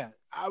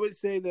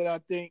that I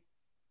think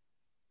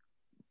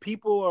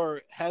people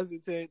are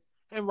hesitant,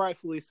 and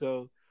rightfully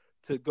so,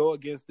 to go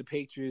against the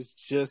Patriots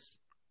just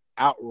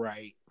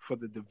outright for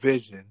the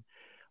division.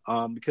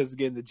 Because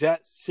again, the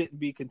Jets shouldn't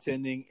be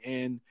contending,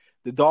 and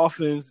the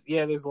Dolphins,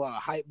 there's a lot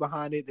of hype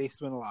behind it. They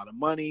spend a lot of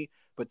money,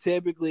 but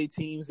typically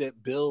teams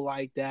that build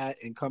like that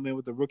and come in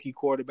with a rookie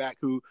quarterback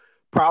who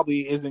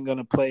probably isn't going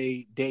to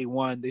play day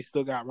one, they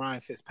still got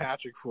Ryan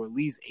Fitzpatrick for at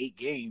least 8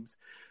 games.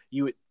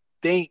 You would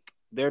think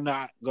they're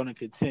not going to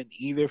contend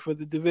either for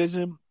the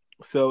division.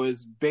 So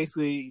it's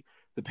basically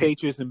the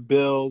Patriots and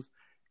Bills,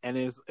 and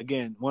it's,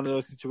 again, one of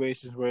those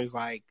situations where it's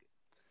like,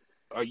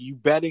 are you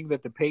betting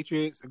that the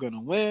Patriots are going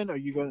to win? Or are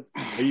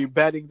you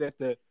betting that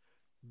the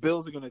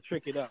Bills are going to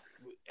trick it up?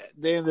 At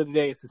the end of the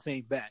day, it's the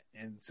same bet.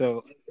 And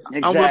so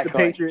exactly. I'm with the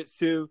Patriots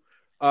too.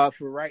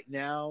 For right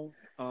now,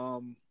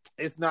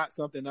 it's not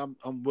something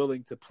I'm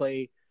willing to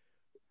play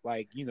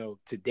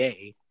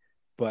today,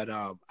 but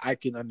I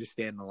can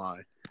understand the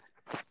line.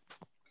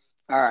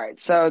 All right.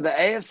 So the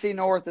AFC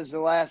North is the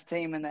last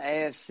team in the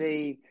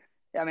AFC.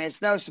 I mean,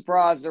 it's no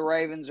surprise the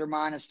Ravens are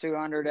minus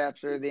 200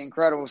 after the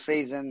incredible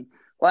season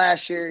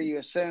last year. You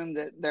assume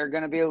that they're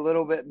going to be a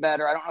little bit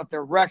better. I don't know if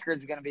their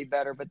record's going to be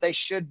better, but they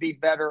should be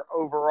better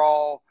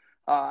overall.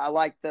 I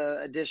like the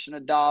addition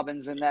of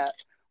Dobbins in that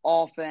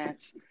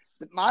offense.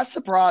 My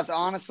surprise,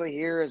 honestly,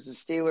 here is the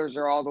Steelers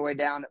are all the way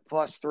down at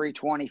plus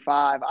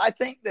 325. I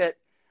think that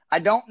I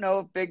don't know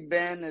if Big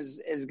Ben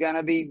is going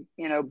to be,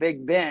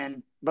 Big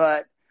Ben,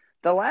 but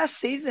the last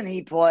season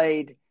he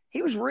played,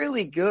 he was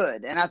really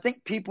good. And I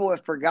think people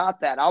have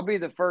forgot that. I'll be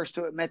the first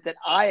to admit that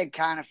I had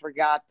kind of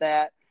forgot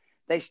that.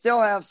 They still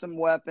have some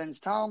weapons.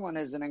 Tomlin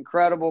is an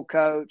incredible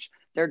coach.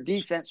 Their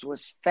defense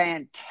was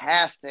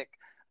fantastic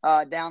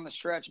down the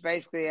stretch,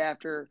 basically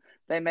after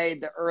they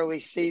made the early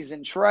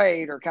season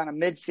trade or kind of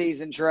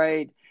mid-season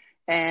trade.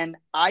 And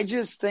I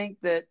just think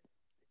that,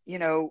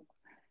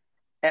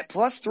 at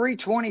plus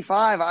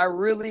 325, I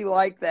really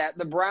like that.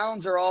 The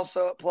Browns are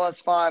also at plus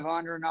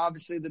 500. And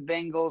obviously the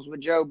Bengals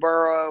with Joe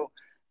Burrow,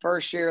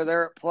 first year,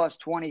 they're at plus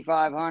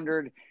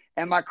 2,500.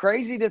 Am I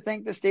crazy to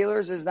think the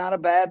Steelers is not a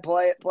bad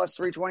play at plus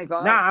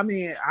 325? Nah, I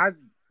mean, I've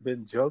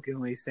been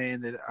jokingly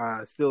saying that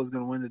Steelers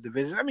going to win the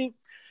division. I mean,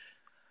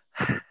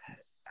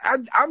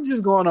 I'm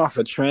just going off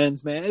of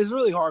trends, man. It's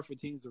really hard for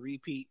teams to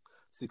repeat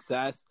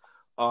success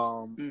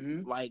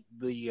like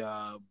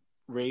the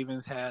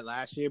Ravens had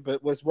last year.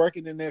 But what's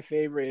working in their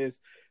favor is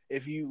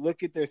if you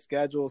look at their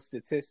schedule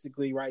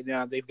statistically right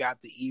now, they've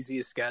got the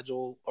easiest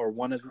schedule or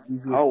one of the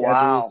easiest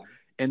schedules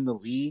in the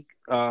league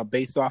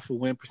based off of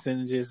win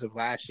percentages of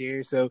last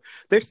year. So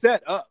they're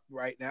set up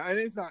right now. And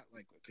it's not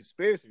like a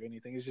conspiracy or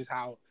anything. It's just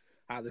how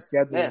the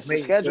schedule is made.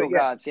 The schedule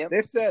gods, yep.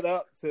 They're set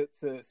up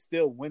to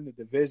still win the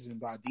division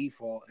by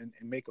default and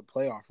make a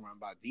playoff run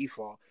by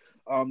default.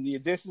 The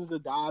additions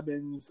of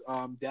Dobbins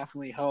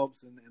definitely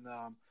helps and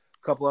a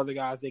couple other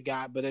guys they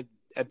got. But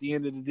at the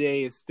end of the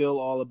day, it's still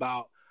all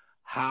about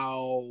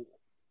how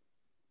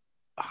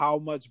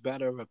much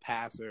better of a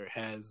passer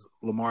has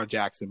Lamar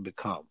Jackson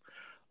become.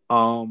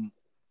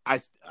 I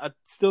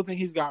still think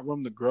he's got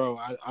room to grow.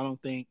 I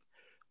don't think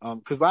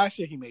because last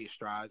year he made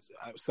strides.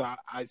 So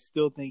I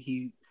still think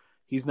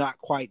he's not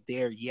quite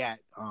there yet.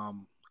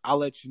 I'll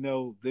let you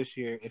know this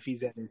year if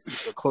he's at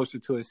closer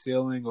to his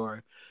ceiling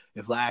or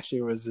if last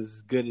year was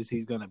as good as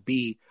he's going to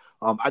be.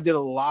 I did a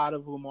lot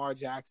of Lamar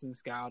Jackson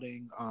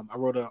scouting. I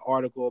wrote an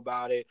article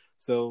about it.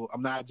 So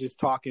I'm not just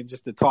talking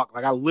just to talk.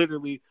 Like I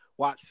literally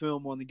watched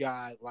film on the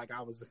guy like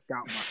I was a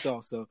scout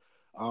myself. So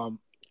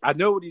I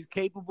know what he's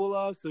capable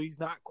of. So he's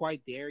not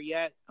quite there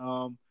yet.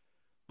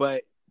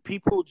 But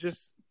people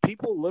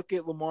look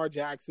at Lamar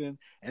Jackson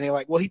and they're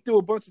like, well, he threw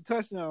a bunch of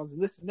touchdowns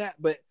and this and that.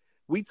 But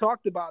we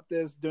talked about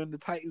this during the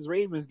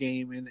Titans-Ravens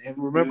game. And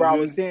remember I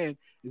was saying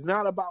it's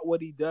not about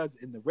what he does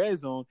in the red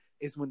zone.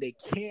 It's when they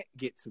can't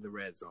get to the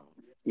red zone.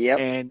 Yep.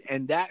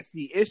 And that's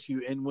the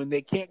issue. And when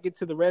they can't get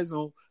to the red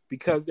zone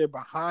because they're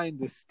behind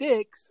the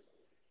sticks,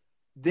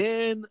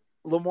 then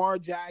Lamar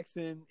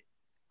Jackson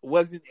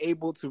wasn't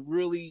able to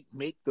really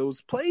make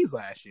those plays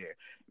last year.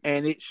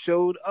 And it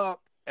showed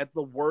up at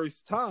the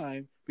worst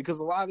time because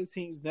a lot of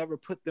teams never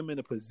put them in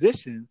a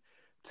position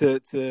to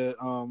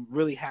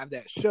really have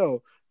that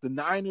show. The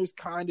Niners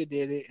kind of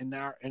did it in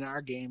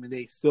our game, and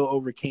they still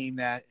overcame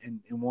that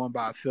and won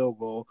by a field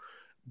goal.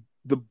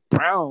 The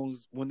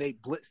Browns, when they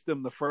blitzed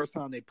them the first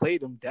time they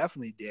played them,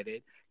 definitely did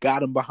it. Got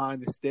them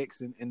behind the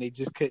sticks, and they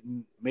just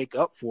couldn't make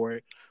up for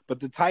it. But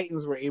the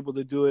Titans were able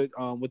to do it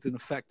with an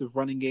effective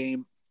running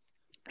game.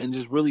 and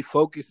just really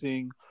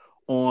focusing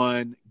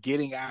on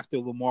getting after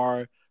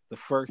Lamar the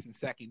first and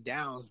second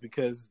downs,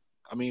 because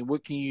I mean,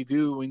 what can you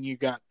do when you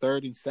got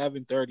 3rd and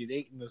 7, 3rd and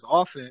 8 in this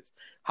offense?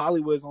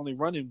 Hollywood's only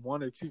running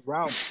 1 or 2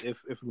 routes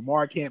if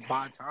Lamar can't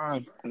buy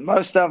time.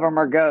 Most of them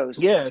are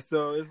ghosts. Yeah,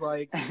 so it's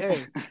like,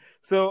 hey.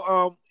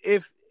 So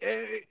if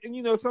and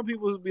you know, some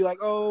people would be like,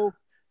 oh,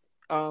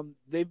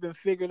 they've been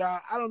figured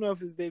out. I don't know if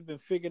they've been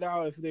figured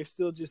out, if they're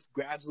still just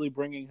gradually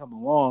bringing him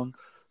along.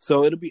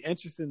 So it'll be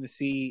interesting to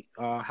see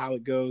how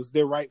it goes.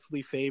 They're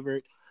rightfully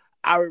favored.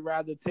 I would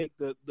rather take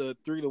the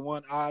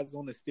 3-1 odds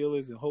on the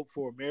Steelers and hope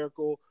for a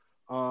miracle.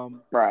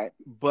 Right.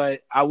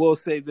 But I will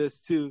say this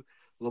too: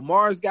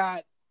 Lamar's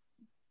got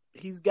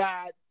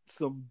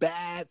some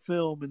bad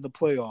film in the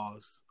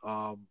playoffs.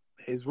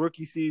 His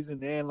rookie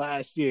season and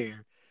last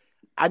year.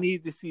 I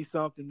need to see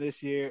something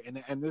this year,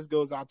 and this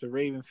goes out to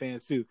Raven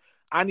fans too.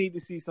 I need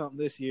to see something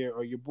this year,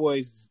 or your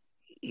boys,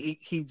 he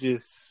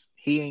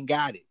ain't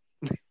got it.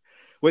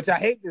 Which I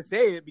hate to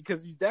say it,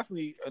 because he's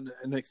definitely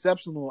an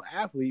exceptional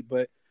athlete,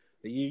 but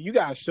you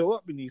gotta show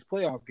up in these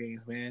playoff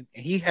games, man.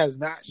 And he has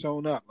not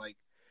shown up. Like,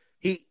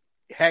 he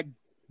had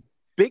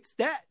big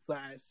stats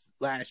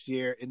last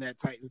year in that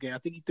Titans game. I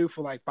think he threw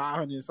for like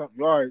 500 and something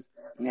yards.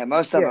 Yeah,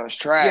 most of it was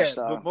trash.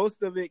 Yeah, but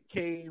most of it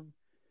came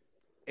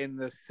in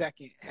the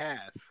second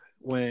half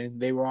when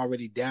they were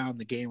already down.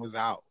 The game was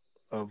out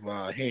of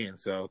hand.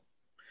 So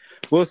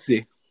we'll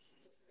see.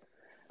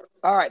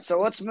 All right, so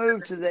let's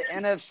move to the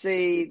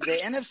NFC. The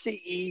NFC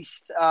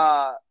East,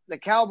 the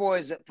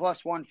Cowboys at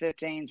plus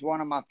 115 is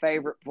one of my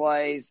favorite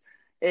plays.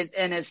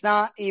 And it's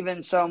not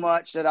even so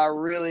much that I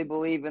really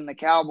believe in the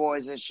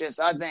Cowboys. It's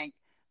just I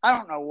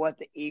don't know what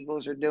the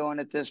Eagles are doing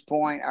at this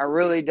point. I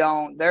really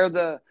don't. They're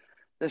the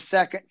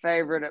second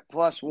favorite at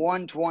plus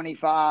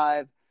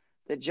 125.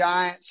 The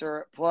Giants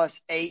are at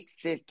plus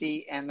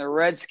 850, and the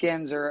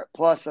Redskins are at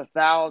plus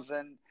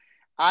 1,000.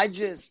 I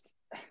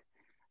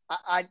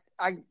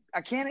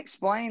can't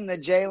explain the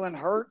Jalen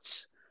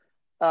Hurts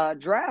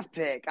draft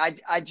pick.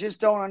 I just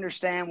don't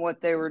understand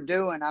what they were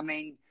doing. I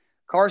mean,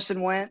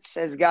 Carson Wentz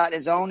has got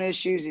his own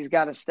issues. He's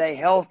got to stay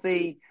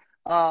healthy.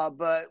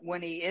 But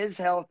when he is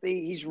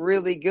healthy, he's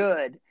really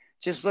good.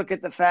 Just look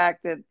at the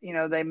fact that, you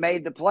know, they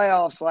made the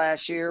playoffs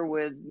last year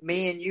with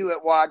me and you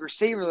at wide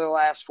receiver the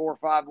last 4 or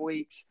 5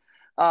 weeks.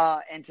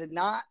 And to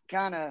not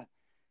kind of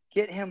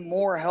get him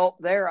more help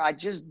there, I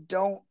just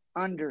don't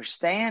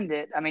understand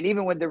it. I mean,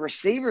 even with the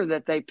receiver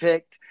that they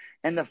picked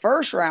in the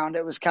first round,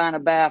 it was kind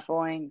of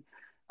baffling.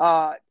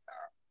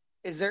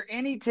 Is there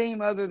any team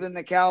other than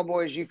the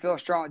Cowboys you feel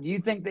strong? Do you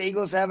think the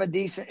Eagles have a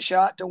decent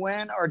shot to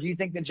win, or do you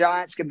think the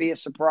Giants could be a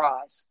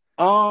surprise?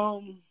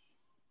 Nah,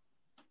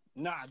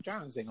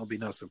 Giants ain't gonna be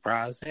no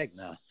surprise. Heck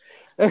no.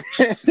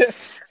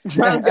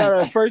 Giants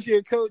got a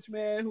first-year coach,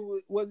 man,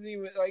 who wasn't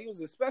even like, he was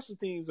a special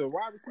teams or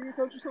wide receiver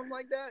coach or something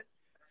like that.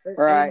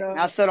 Right. And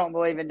I still don't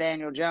believe in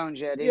Daniel Jones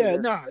yet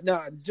either.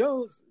 Yeah,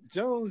 Jones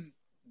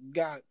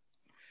got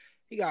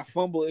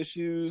fumble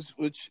issues,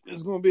 which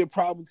is going to be a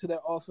problem to that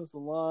offensive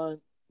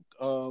line.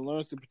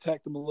 Learns to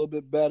protect them a little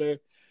bit better.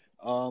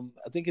 I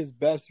think his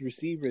best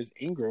receiver is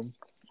Ingram,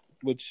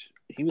 which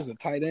he was a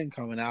tight end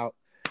coming out.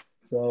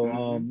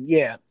 So,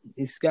 yeah,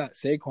 he's got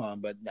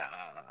Saquon, but nah.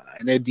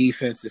 And their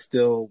defense is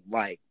still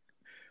like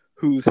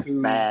who's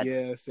who. Bad.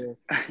 Yeah, so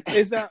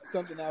it's not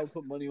something I would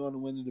put money on to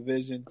win the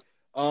division.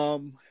 I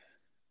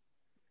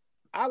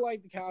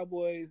like the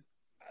Cowboys.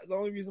 The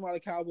only reason why the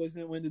Cowboys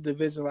didn't win the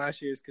division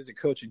last year is because the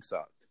coaching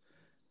sucked.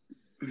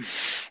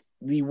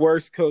 The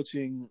worst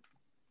coaching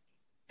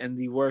and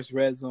the worst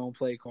red zone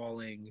play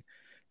calling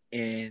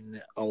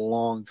in a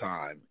long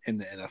time in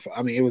the NFL.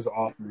 I mean, it was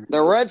awful.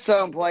 The red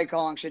zone play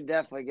calling should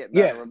definitely get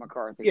better with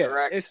McCarthy,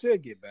 correct? It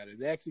should get better.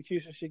 The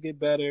execution should get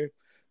better.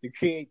 The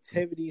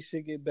creativity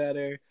should get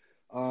better.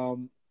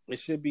 It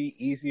should be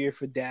easier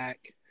for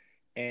Dak.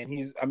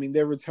 And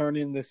they're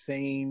returning the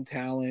same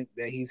talent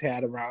that he's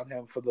had around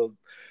him for the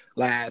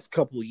last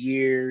couple of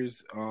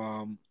years.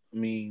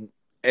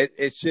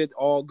 It should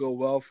all go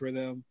well for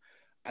them.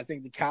 I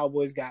think the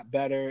Cowboys got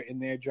better in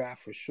their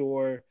draft for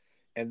sure,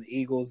 and the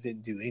Eagles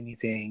didn't do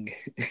anything.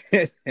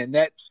 and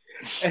that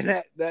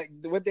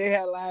what they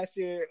had last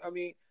year. I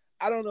mean,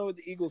 I don't know what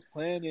the Eagles'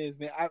 plan is,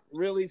 man. I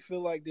really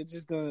feel like they're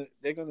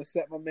gonna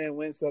set my man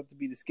Wentz up to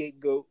be the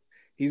scapegoat.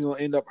 He's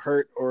gonna end up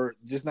hurt or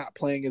just not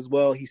playing as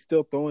well. He's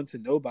still throwing to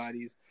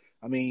nobodies.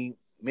 I mean,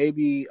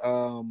 maybe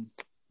my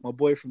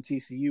boy from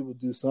TCU will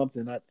do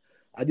something.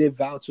 I did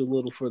vouch a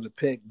little for the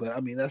pick, but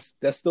I mean that's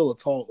still a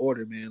tall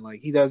order, man.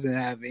 Like, he doesn't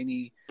have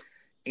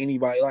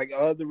anybody like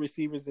other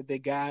receivers that they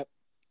got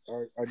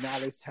are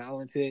not as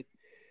talented.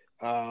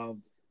 It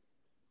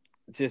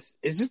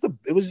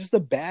was just a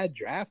bad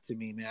draft to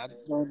me, man.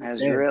 It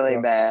was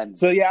really bad.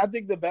 So yeah, I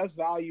think the best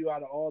value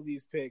out of all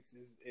these picks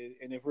is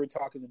and if we're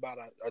talking about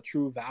a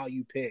true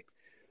value pick,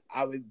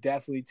 I would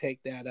definitely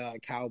take that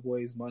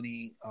Cowboys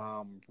money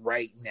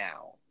right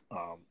now.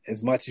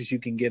 As much as you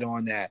can get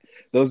on that.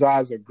 Those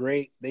odds are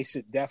great. You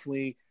should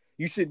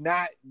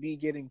not be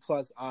getting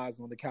plus odds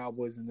on the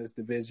Cowboys in this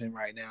division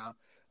right now,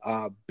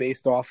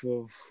 based off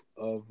of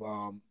of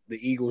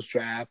the Eagles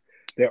draft,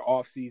 their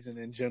offseason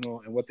in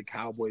general, and what the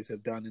Cowboys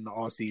have done in the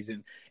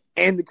offseason,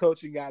 and the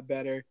coaching got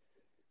better,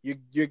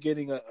 you're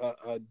getting a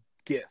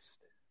gift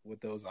with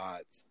those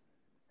odds.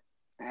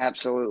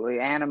 Absolutely.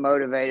 And a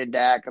motivated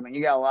Dak. I mean,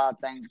 you got a lot of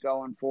things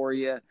going for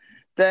you.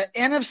 The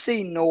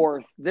NFC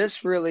North,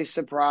 this really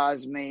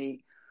surprised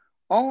me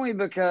only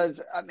because,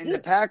 I mean, the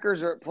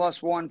Packers are at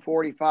plus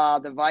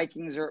 145. The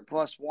Vikings are at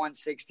plus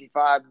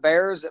 165.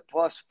 Bears at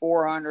plus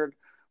 400.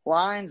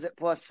 Lions at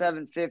plus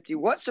 750.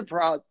 What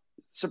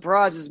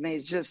surprises me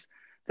is just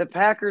the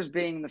Packers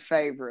being the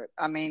favorite.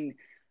 I mean,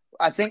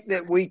 I think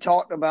that we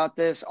talked about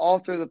this all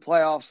through the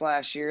playoffs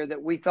last year,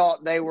 that we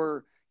thought they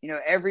were,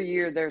 every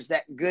year there's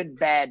that good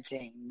bad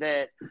team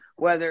that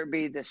whether it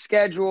be the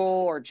schedule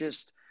or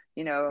just,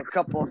 a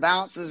couple of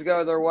bounces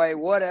go their way,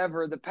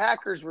 whatever, the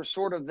Packers were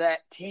sort of that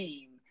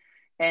team.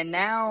 And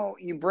now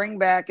you bring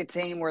back a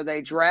team where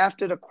they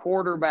drafted a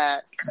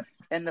quarterback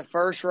in the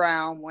first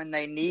round when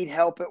they need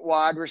help at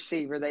wide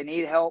receiver. They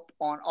need help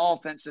on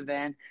offensive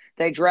end.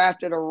 They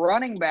drafted a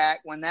running back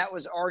when that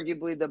was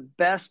arguably the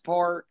best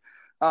part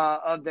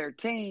of their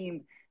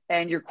team.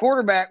 And your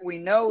quarterback, we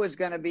know, is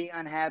going to be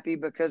unhappy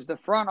because the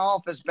front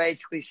office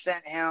basically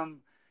sent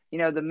him,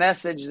 the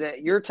message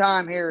that your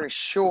time here is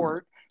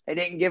short. They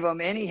didn't give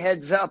him any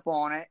heads up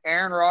on it.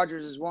 Aaron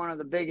Rodgers is one of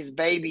the biggest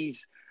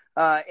babies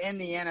in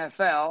the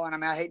NFL. And I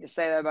mean, I hate to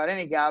say that about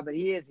any guy, but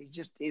he is.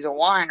 He's a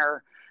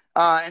whiner.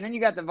 And then you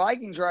got the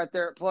Vikings right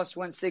there at plus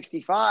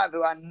 165,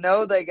 who I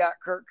know they got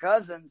Kirk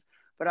Cousins,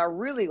 but I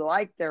really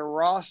like their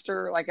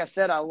roster. Like I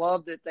said, I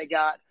love that they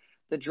got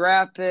the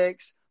draft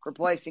picks,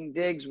 replacing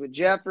Diggs with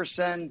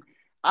Jefferson.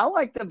 I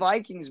like the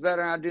Vikings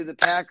better than I do the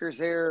Packers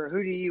here.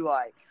 Who do you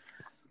like?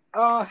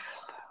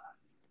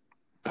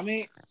 I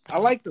mean, I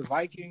like the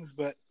Vikings,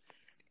 but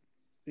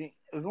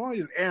as long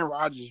as Aaron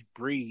Rodgers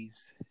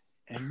breathes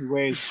and he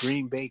wears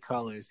Green Bay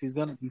colors, he's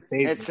going to be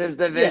favored. It's his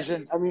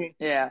division. Yeah, I mean,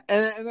 yeah.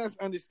 And that's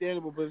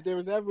understandable. But if there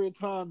was ever a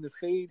time to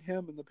fade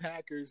him and the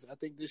Packers, I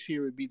think this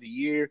year would be the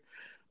year.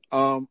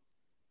 I'm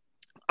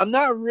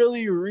not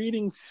really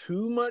reading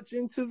too much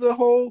into the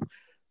whole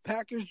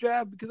Packers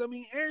draft because, I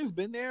mean, Aaron's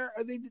been there.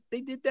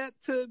 They did that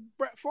to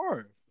Brett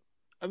Favre.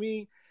 I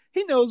mean,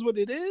 he knows what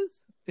it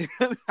is.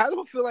 I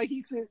don't feel like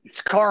he should. It's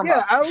karma.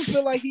 Yeah, I don't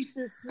feel like he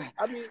should.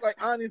 I mean, like,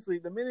 honestly,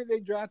 the minute they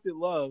drafted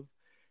Love,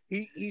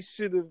 he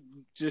should have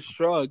just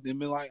shrugged and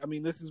been like, I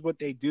mean, this is what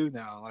they do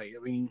now. Like,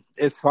 I mean,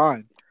 it's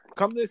fine.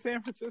 Come to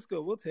San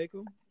Francisco, we'll take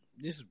him.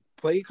 Just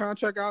play your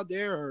contract out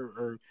there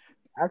or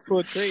ask for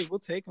a trade. We'll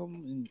take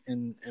him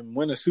and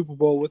win a Super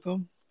Bowl with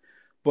him.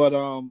 But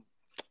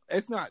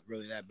it's not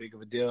really that big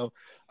of a deal.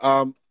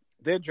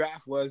 Their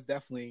draft was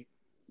definitely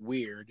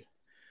weird.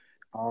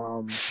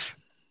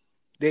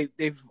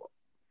 They've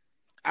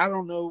I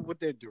don't know what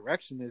their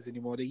direction is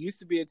anymore. They used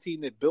to be a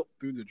team that built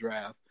through the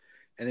draft,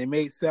 and they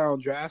made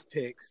sound draft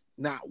picks,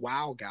 not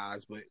wow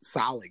guys, but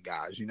solid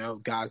guys,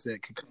 guys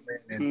that could come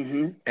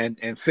in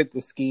and fit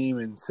the scheme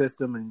and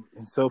system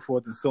and so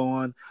forth and so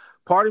on.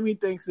 Part of me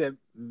thinks that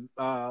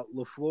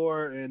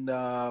LaFleur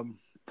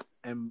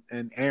and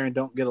Aaron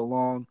don't get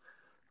along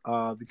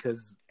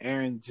because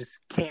Aaron just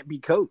can't be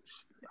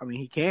coached. I mean,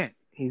 he can't.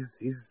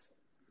 He's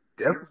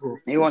difficult.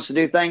 He wants to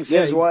do things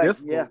his way.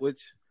 Difficult,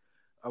 which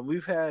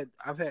I've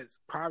had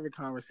private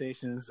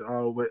conversations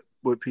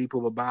with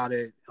people about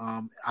it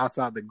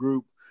outside the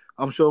group.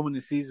 I'm sure when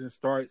the season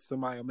starts,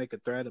 somebody will make a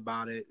thread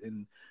about it,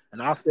 and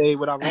I'll say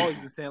what I've always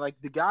been saying.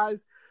 Like the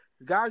guy's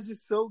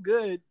just so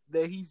good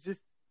that he's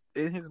just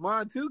in his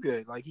mind too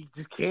good. Like he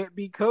just can't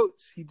be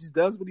coached. He just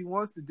does what he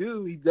wants to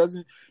do. He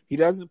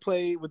doesn't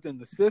play within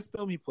the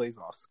system. He plays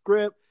off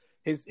script.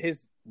 His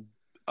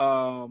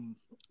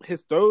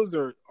throws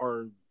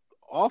are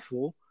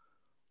awful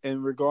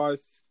in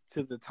regards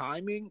to the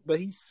timing, but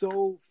he's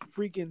so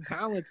freaking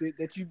talented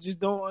that you just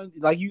don't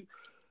like you.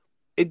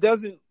 It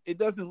doesn't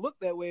look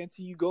that way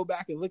until you go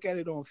back and look at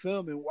it on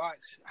film and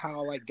watch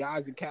how like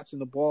guys are catching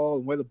the ball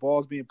and where the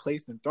ball's being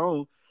placed and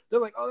thrown. They're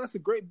like, oh, that's a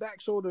great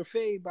back shoulder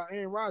fade by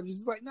Aaron Rodgers.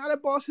 It's like, no,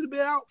 that ball should have been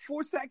out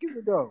 4 seconds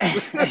ago.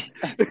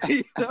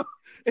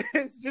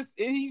 It's just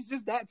he's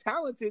just that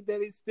talented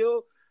that it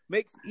still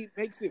makes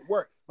it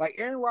work. Like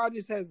Aaron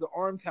Rodgers has the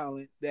arm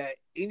talent that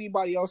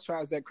anybody else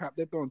tries that crap,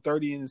 they're throwing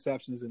 30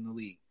 interceptions in the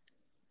league.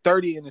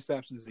 30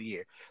 interceptions a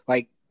year.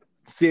 Like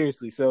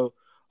seriously. So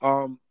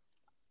I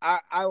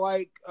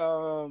like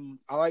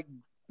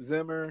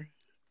Zimmer.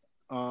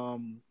 I've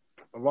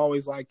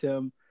always liked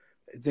him.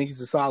 I think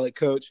he's a solid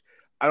coach.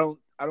 I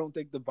don't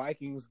think the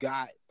Vikings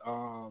got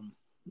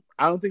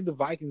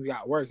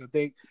worse. I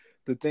think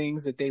the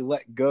things that they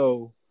let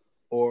go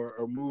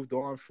or moved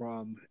on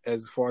from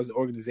as far as the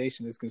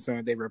organization is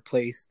concerned, they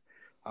replaced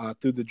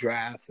through the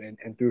draft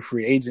and through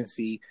free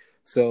agency.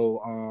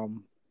 So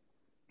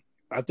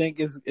I think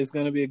it's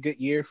going to be a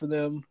good year for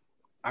them.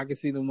 I can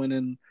see them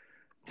winning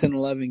 10,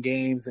 11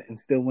 games and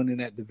still winning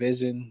that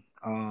division.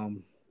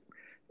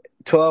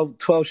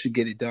 12 should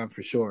get it done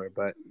for sure,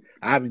 but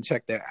I haven't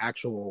checked their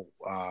actual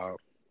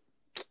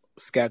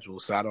schedule,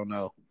 so I don't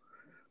know.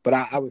 But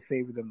I would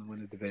favor them to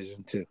win the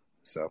division too.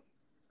 So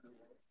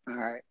All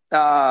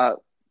right.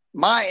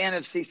 My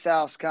NFC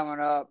South's coming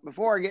up.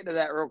 Before I get to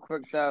that real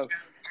quick, though,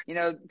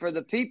 for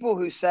the people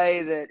who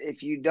say that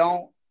if you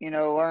don't,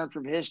 learn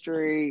from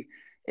history,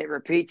 it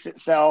repeats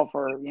itself,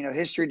 or,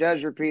 history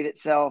does repeat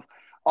itself,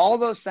 all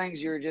those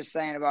things you were just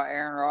saying about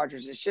Aaron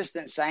Rodgers, it's just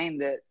insane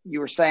that you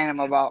were saying them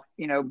about,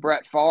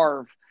 Brett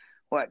Favre,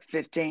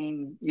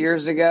 15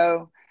 years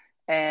ago?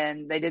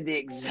 And they did the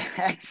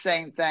exact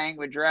same thing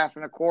with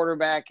drafting a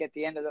quarterback at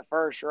the end of the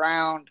first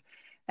round.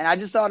 And I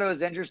just thought it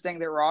was interesting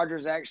that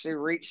Rodgers actually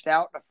reached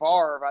out to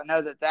Favre. I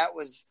know that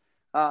was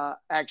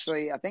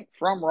actually, I think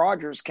from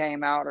Rodgers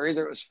came out, or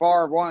either it was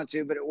Favre, one or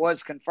two, but it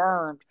was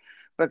confirmed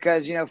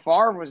because,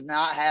 Favre was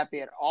not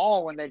happy at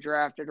all when they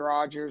drafted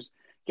Rodgers,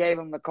 gave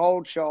him the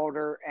cold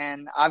shoulder.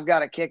 And I've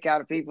got a kick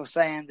out of people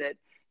saying that,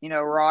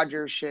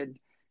 Rodgers should,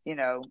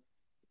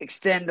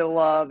 extend the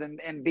love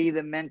and be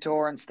the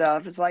mentor and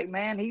stuff. It's like,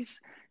 man,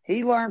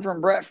 he learned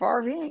from Brett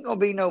Favre. He ain't going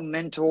to be no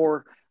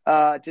mentor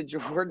to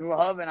Jordan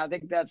Love, and I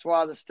think that's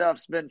why the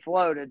stuff's been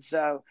floated.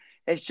 So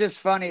it's just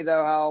funny,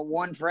 though, how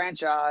one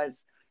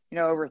franchise,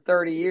 over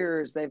 30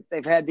 years,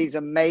 they've had these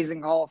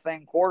amazing Hall of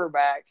Fame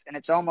quarterbacks, and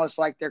it's almost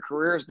like their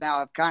careers now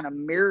have kind of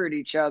mirrored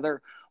each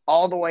other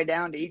all the way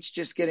down to each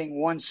just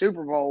getting one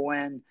Super Bowl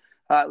win,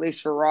 at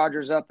least for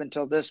Rodgers up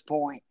until this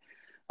point.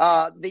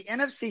 The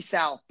NFC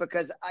South,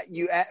 because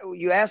you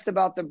asked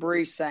about the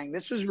Brees thing.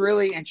 This was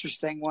really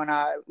interesting when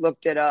I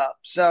looked it up.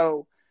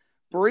 So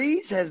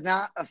Brees has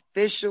not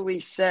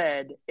officially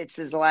said it's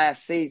his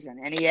last season,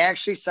 and he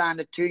actually signed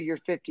a 2-year,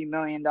 $50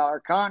 million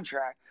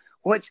contract.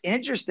 What's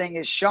interesting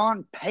is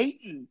Sean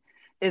Payton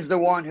is the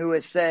one who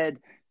has said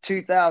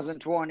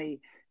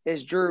 2020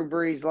 is Drew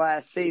Brees'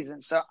 last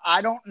season. So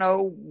I don't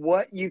know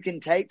what you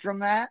can take from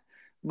that,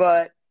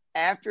 but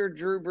after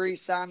Drew Brees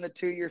signed the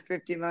 2-year,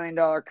 $50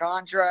 million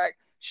contract,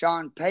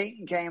 Sean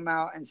Payton came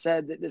out and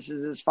said that this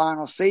is his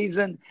final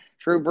season.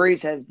 Drew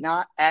Brees has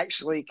not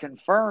actually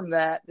confirmed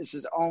that. This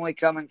is only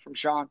coming from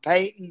Sean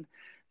Payton.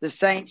 The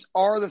Saints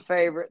are the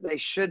favorite. They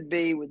should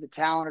be with the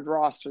talented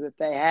roster that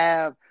they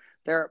have.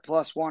 They're at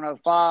plus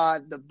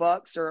 105. The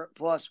Bucs are at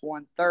plus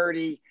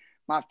 130.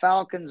 My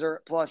Falcons are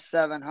at plus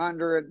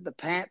 700. The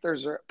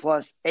Panthers are at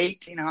plus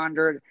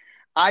 1,800.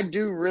 I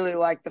do really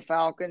like the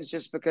Falcons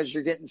just because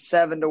you're getting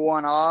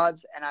 7-1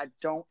 odds, and I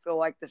don't feel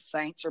like the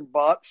Saints or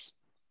Bucs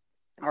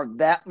are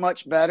that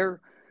much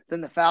better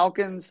than the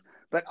Falcons.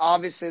 But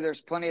obviously there's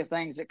plenty of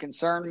things that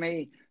concern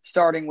me,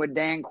 starting with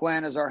Dan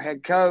Quinn as our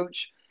head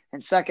coach.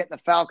 And second, the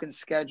Falcons'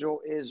 schedule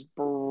is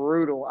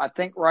brutal. I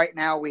think right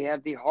now we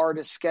have the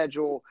hardest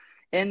schedule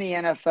in the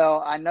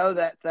NFL. I know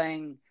that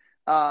thing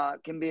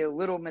can be a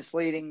little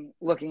misleading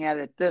looking at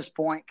it at this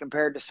point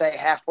compared to, say,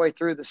 halfway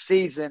through the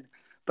season.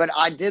 But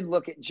I did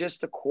look at just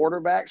the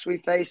quarterbacks we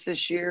face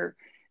this year.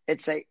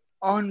 It's an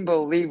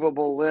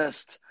unbelievable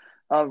list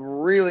of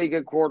really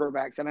good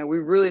quarterbacks. I mean, we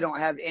really don't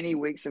have any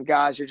weeks of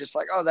guys who are just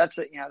like, oh, that's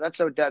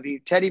OW.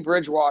 Teddy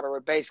Bridgewater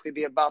would basically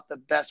be about the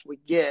best we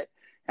get,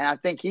 and I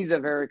think he's a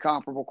very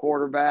comparable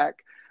quarterback.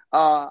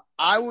 I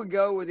would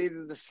go with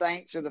either the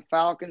Saints or the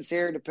Falcons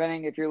here,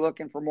 depending if you're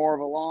looking for more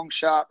of a long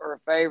shot or a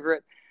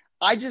favorite.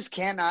 I just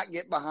cannot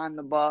get behind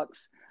the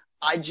Bucs.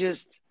 I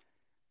just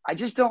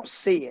don't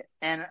see it.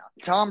 And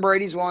Tom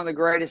Brady's one of the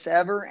greatest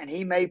ever, and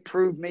he may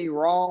prove me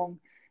wrong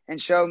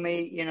and show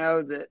me,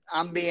 that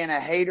I'm being a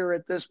hater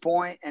at this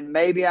point, and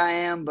maybe I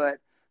am, but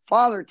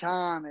Father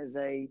Time is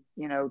a,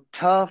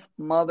 tough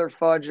mother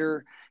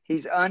fudger.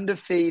 He's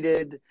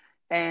undefeated,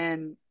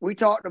 and we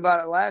talked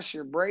about it last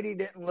year. Brady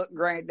didn't look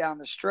great down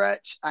the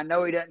stretch. I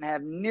know he doesn't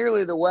have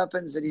nearly the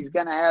weapons that he's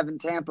going to have in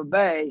Tampa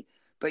Bay,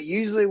 but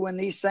usually when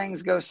these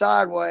things go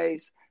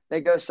sideways,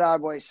 they go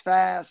sideways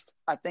fast.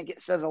 I think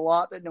it says a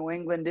lot that New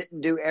England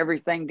didn't do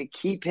everything to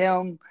keep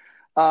him.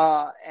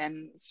 So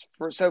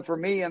for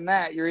me in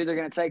that, you're either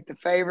going to take the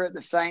favorite,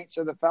 the Saints,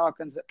 or the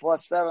Falcons at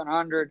plus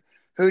 700.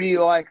 Who do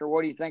you like, or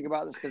what do you think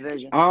about this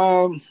division?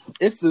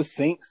 It's the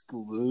Saints to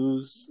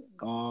lose.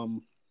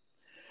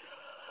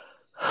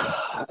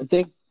 I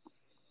think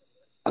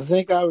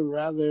I would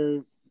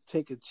rather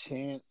take a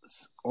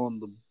chance on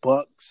the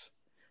Bucs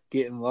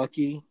getting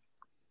lucky,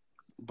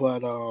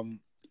 but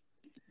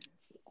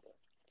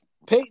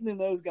Peyton and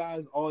those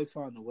guys always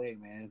find a way,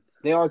 man.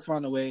 They always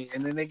find a way.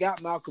 And then they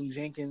got Malcolm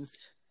Jenkins,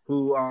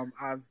 who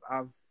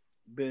I've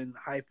been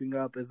hyping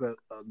up as a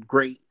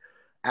great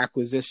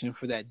acquisition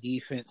for that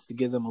defense to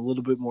give them a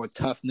little bit more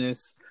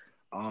toughness.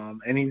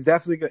 And he's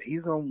definitely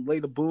he's going to lay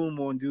the boom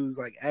on dudes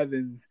like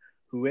Evans,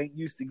 who ain't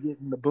used to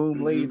getting the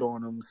boom laid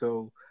on them.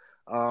 So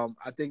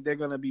I think they're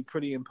going to be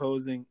pretty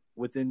imposing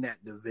within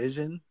that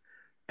division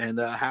and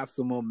have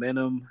some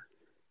momentum.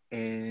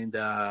 And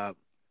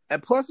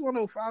at plus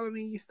 105, I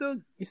mean, you're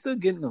still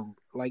getting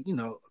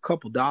a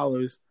couple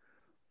dollars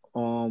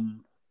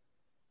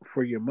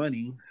for your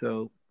money.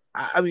 So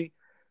I mean,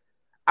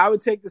 I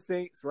would take the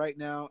Saints right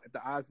now at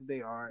the odds that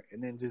they are,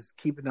 and then just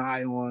keep an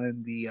eye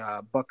on the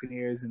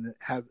Buccaneers and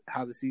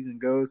how the season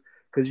goes,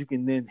 because you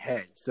can then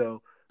hedge.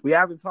 So we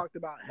haven't talked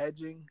about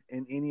hedging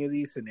in any of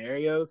these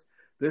scenarios.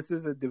 This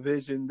is a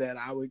division that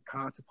I would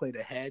contemplate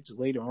a hedge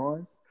later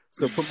on.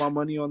 So put my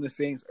money on the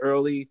Saints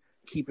early.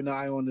 Keep an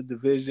eye on the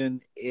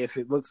division. If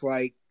it looks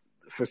like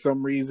for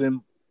some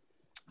reason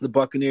the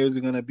Buccaneers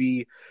are going to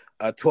be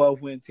a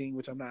 12-win team,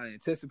 which I'm not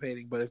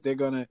anticipating, but if they're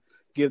going to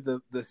give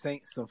the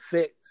Saints some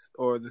fits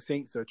or the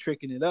Saints are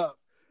tricking it up,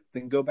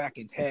 then go back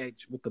and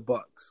hedge with the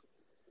Bucs.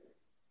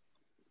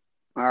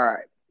 All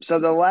right. So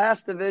the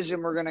last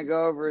division we're going to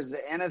go over is the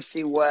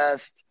NFC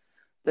West.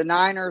 The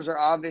Niners are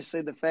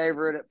obviously the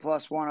favorite at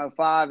plus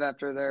 105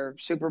 after their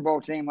Super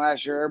Bowl team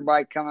last year.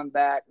 Everybody coming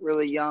back,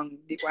 really young.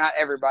 Well, not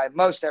everybody,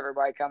 most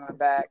everybody coming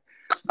back.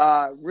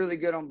 Really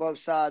good on both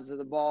sides of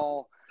the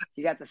ball.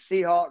 You got the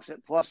Seahawks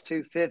at plus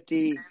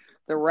 250,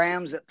 the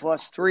Rams at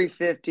plus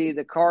 350,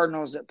 the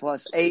Cardinals at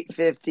plus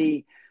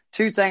 850.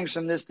 Two things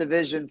from this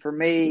division for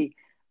me.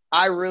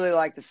 I really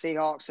like the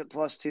Seahawks at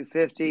plus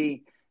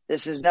 250.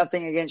 This is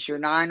nothing against your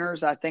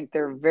Niners. I think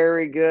they're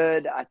very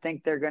good. I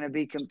think they're going to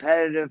be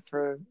competitive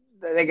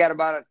they got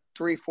about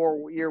a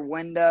 3-4 year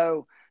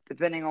window,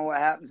 depending on what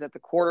happens at the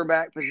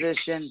quarterback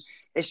position.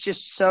 It's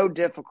just so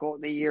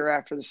difficult the year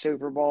after the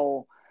Super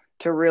Bowl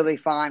to really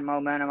find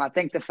momentum. I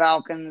think the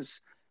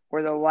Falcons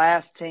were the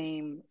last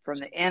team from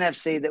the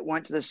NFC that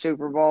went to the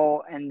Super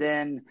Bowl and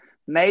then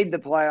made the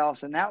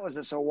playoffs, and that was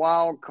just a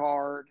wild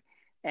card.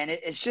 And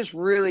it's just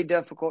really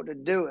difficult to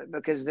do it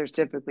because there's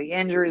typically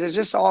injuries. There's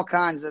just all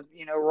kinds of,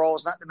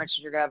 roles, not to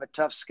mention you're going to have a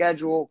tough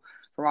schedule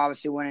from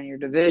obviously winning your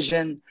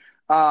division.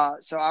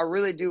 So I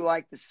really do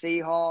like the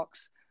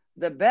Seahawks.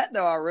 The bet,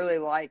 though, I really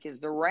like is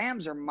the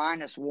Rams are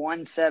minus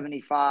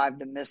 175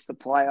 to miss the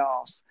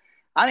playoffs.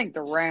 I think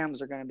the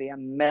Rams are going to be a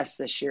mess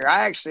this year.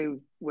 I actually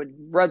would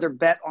rather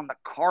bet on the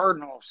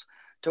Cardinals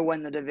to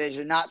win the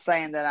division, not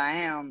saying that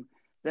I am,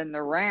 than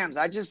the Rams.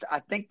 I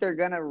think they're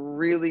going to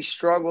really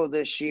struggle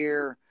this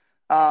year.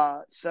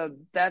 So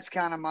that's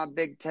kind of my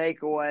big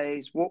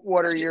takeaways.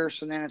 What are yours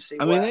from the NFC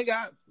West? I mean, they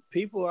got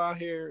people out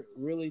here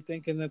really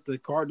thinking that the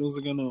Cardinals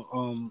are going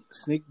to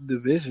sneak the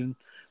division.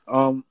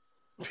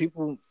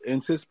 People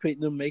anticipate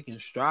them making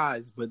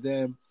strides, but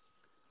then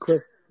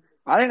Cliff.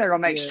 I think they're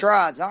going to make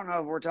strides. I don't know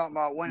if we're talking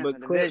about winning the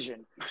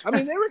division. I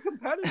mean, they were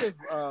competitive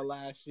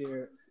last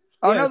year.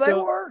 Oh, no, they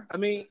were? I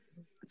mean,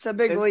 it's a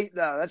big leap,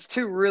 though. That's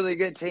two really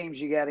good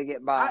teams you got to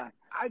get by.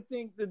 I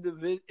think the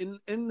division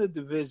in the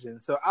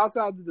division. So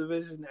outside the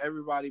division,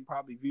 everybody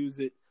probably views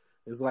it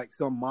as like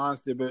some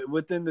monster. But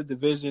within the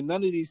division,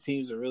 none of these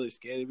teams are really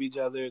scared of each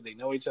other. They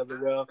know each other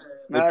well.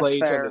 They play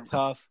each other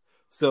tough.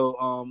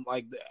 So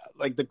like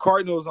the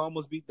Cardinals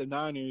almost beat the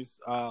Niners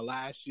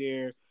last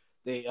year.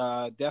 They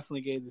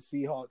definitely gave the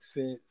Seahawks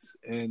fits,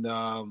 and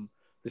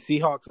the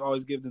Seahawks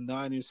always give the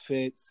Niners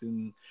fits,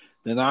 and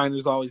the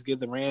Niners always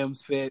give the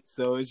Rams fits.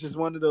 So it's just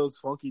one of those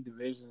funky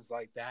divisions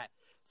like that.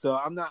 So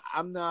I'm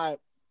not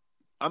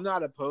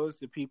opposed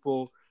to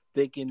people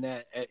thinking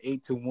that at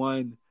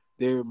 8-1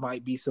 there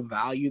might be some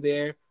value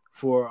there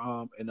for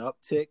an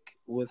uptick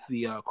with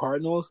the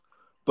Cardinals.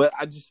 But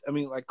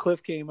like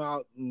Cliff came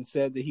out and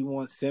said that he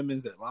wants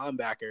Simmons at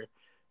linebacker,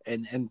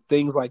 and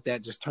things like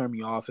that just turn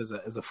me off as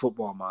a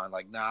football mind.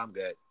 Like, nah, I'm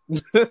good.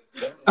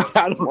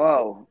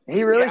 Whoa,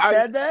 he really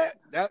said that?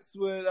 That's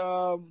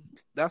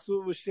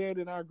what was shared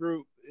in our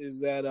group.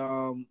 Is that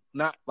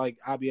not like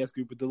IBS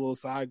group, but the little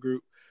side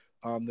group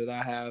that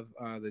I have,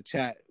 the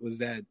chat, was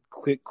that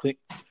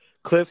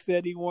Cliff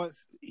said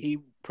he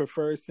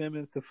prefers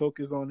Simmons to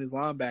focus on his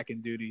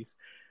linebacking duties,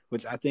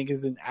 which I think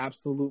is an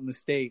absolute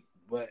mistake.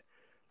 But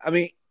I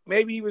mean,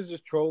 maybe he was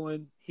just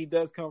trolling. He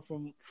does come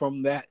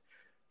from that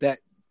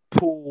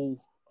pool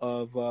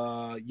of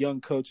young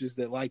coaches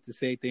that like to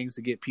say things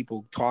to get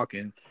people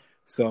talking.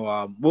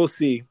 So we'll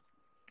see.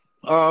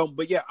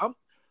 But yeah,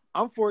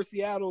 I'm for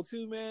Seattle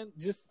too, man.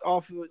 Just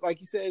off of,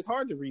 like you said, it's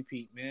hard to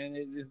repeat,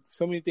 man.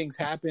 So many things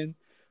happen.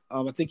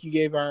 I think you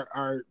gave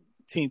our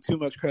team too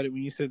much credit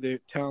when you said they're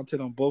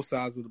talented on both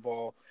sides of the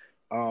ball.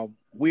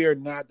 We are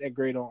not that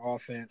great on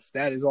offense.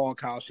 That is all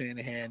Kyle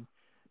Shanahan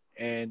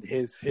and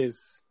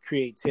his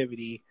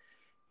creativity.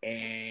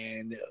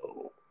 And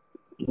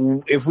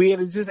if we had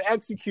just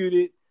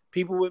executed,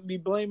 people wouldn't be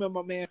blaming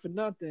my man for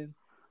nothing.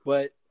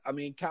 But I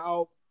mean,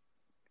 Kyle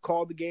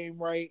called the game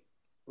right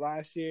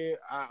last year.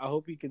 I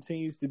hope he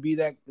continues to be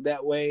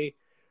that way,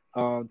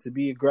 to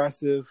be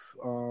aggressive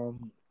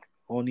on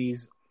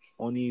these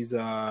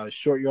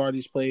short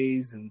yardage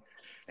plays and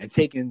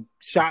taking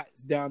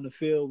shots down the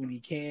field when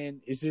he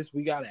can. It's just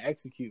we got to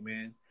execute,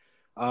 man.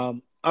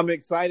 I'm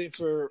excited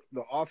for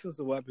the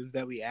offensive weapons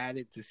that we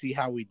added to see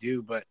how we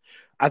do, but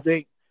I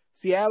think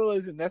Seattle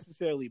isn't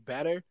necessarily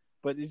better,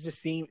 but it just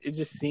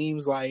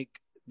seems like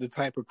the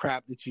type of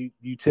crap that you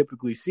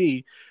typically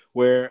see,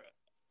 where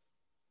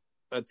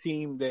a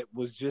team that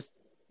was just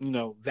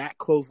that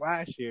close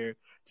last year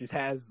just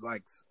has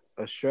like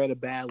a shred of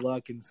bad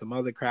luck and some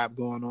other crap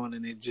going on,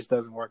 and it just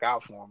doesn't work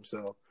out for them.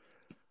 So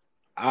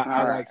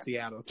I like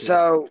Seattle too.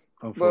 So,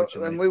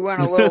 and we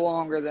went a little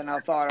longer than I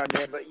thought I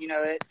did, but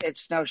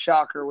it's no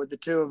shocker with the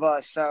two of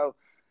us. So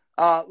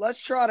let's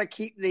try to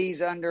keep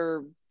these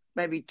under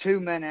maybe 2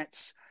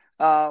 minutes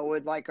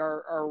with like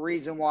our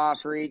reason why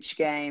for each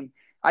game.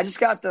 I just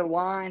got the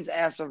lines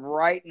as of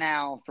right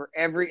now for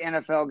every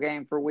NFL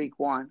game for week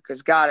one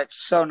because, God, it's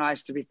so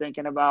nice to be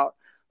thinking about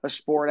a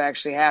sport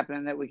actually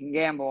happening that we can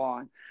gamble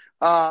on.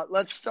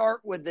 Let's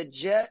start with the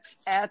Jets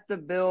at the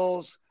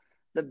Bills.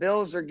 The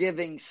Bills are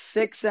giving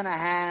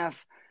 6.5.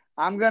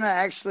 I'm going to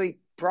actually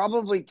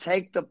probably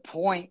take the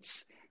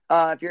points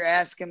if you're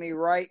asking me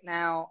right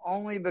now,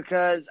 only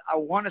because I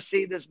want to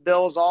see this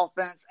Bills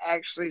offense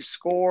actually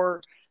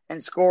score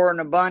and score in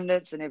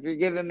abundance. And if you're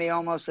giving me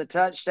almost a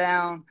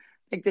touchdown,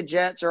 I think the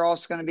Jets are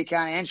also going to be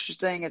kind of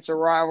interesting. It's a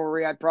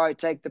rivalry. I'd probably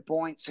take the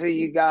points. Who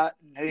you got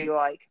and who you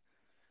like?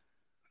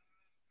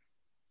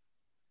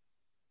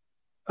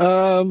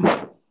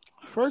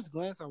 First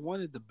glance, I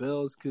wanted the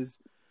Bills because,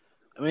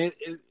 I mean,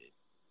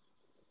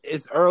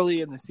 it's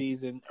early in the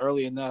season,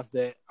 early enough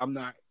that I'm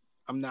not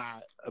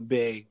a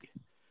big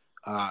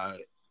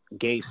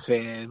Gase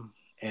fan,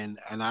 and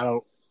I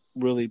don't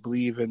really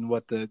believe in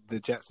what the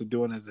Jets are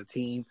doing as a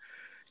team,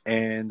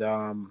 and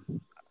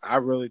I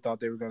really thought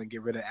they were going to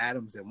get rid of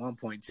Adams at one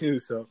point too.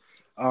 So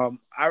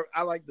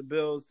I like the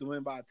Bills to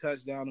win by a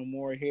touchdown or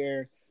more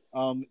here,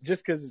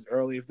 just because it's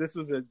early. If this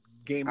was a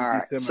game in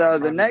December, so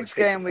the next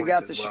game we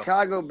got the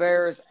Chicago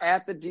Bears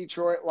at the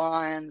Detroit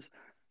Lions.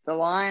 The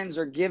Lions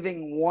are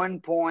giving 1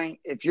 point.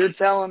 If you're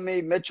telling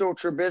me Mitchell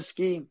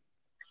Trubisky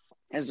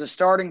is the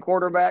starting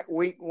quarterback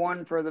week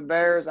one for the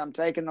Bears, I'm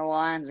taking the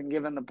Lions and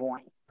giving the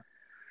point.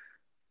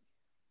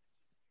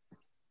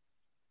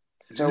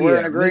 So we're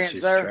in agreement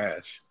there.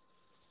 Trash.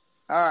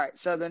 All right,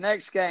 so the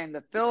next game,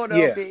 the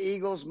Philadelphia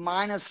Eagles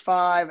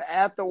 -5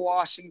 at the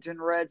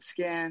Washington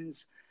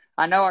Redskins.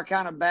 I know I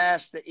kind of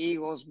bashed the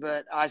Eagles,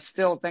 but I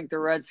still think the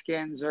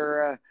Redskins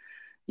are a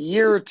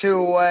year or two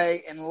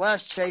away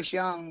unless Chase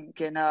Young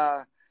can,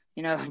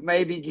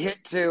 maybe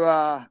get to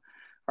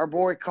our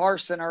boy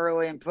Carson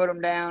early and put him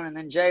down, and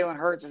then Jalen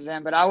Hurts is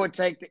in. But I would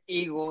take the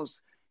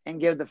Eagles and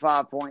give the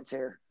 5 points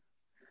here.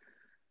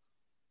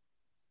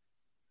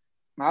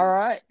 All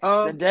right.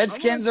 The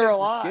Deadskins are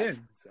alive.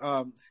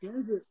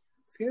 Skins are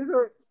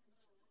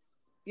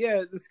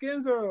the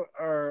Skins are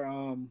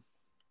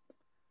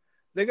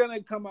they're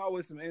gonna come out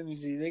with some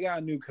energy. They got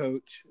a new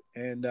coach,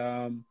 and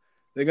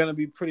they're gonna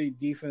be pretty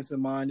defensive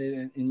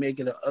minded and make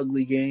it an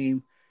ugly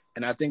game.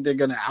 And I think they're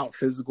gonna out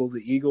physical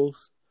the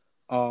Eagles.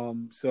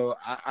 So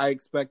I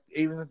expect,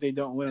 even if they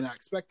don't win, I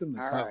expect them to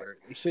cover.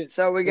 Right.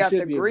 So we got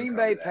the Green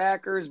Bay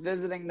Packers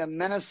visiting the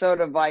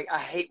Minnesota Vikings. I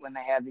hate when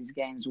they have these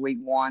games week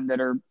one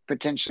that are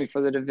potentially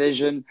for the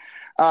division.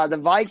 The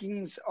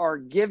Vikings are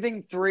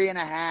giving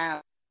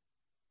 3.5.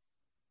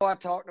 I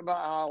talked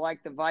about how I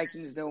like the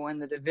Vikings to win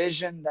the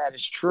division. That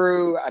is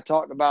true. I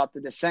talked about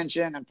the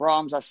dissension and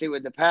problems I see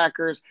with the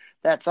Packers.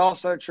 That's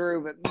also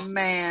true. But,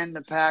 man,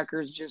 the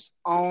Packers just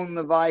own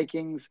the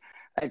Vikings.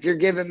 If you're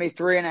giving me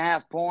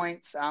 3.5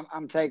 points,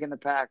 I'm taking the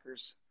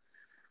Packers.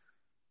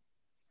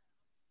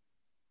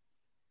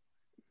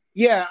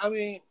 Yeah, I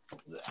mean,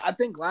 I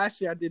think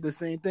last year I did the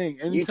same thing.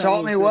 Anytime you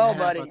taught me well,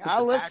 buddy.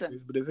 I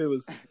listen. But if it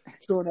was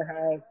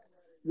 2.5,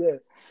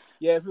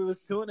 if it was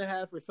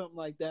 2.5 or something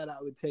like that, I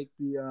would take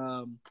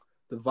the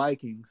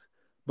Vikings.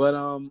 But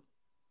I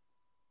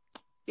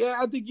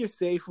think you're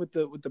safe with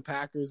the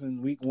Packers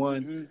in week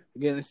one. Mm-hmm.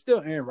 Again, it's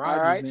still Aaron Rodgers.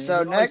 All right, man.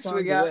 So next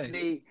we got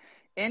the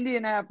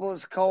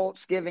Indianapolis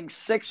Colts giving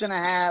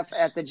 6.5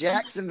 at the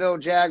Jacksonville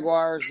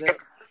Jaguars.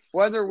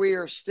 Whether we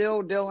are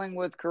still dealing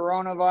with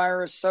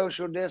coronavirus,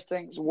 social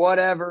distance,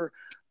 whatever,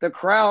 the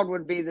crowd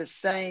would be the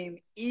same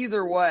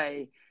either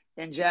way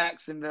in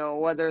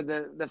Jacksonville, whether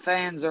the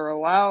fans are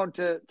allowed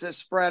to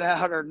spread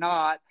out or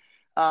not.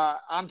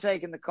 I'm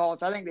taking the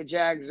Colts. I think the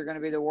Jags are going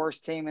to be the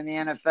worst team in the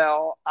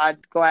NFL.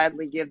 I'd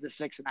gladly give the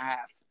 6.5.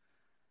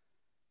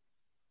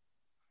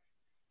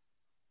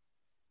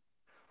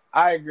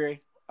 I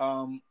agree.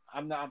 I'm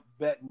not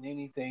betting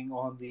anything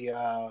on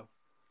the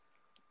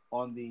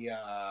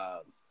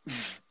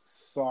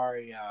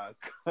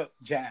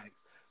Jags.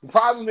 The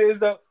problem is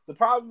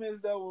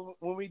though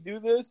when we do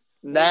this,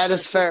 that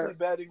is fair.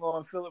 Betting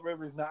on Phillip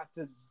Rivers not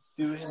to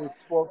do his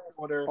fourth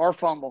quarter or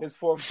fumble, his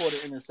fourth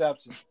quarter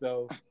interception.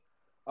 So,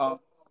 or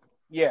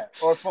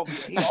fumble.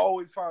 He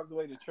always finds a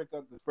way to trick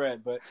up the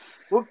spread. But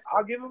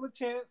I'll give him a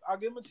chance. I'll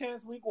give him a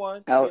chance week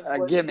one.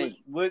 Give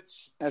me.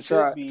 That's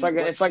right.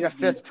 It's like a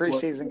fifth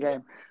preseason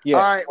game. Yeah.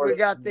 All right, we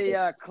got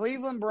the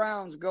Cleveland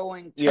Browns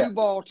going to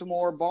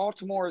Baltimore.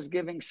 Baltimore is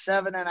giving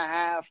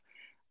 7.5.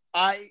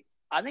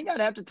 I think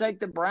I'd have to take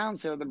the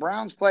Browns here. The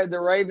Browns played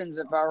the Ravens,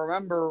 if I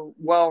remember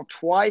well,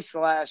 twice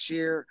last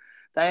year.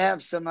 They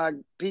have some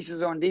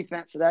pieces on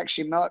defense that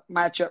actually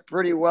match up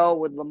pretty well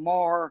with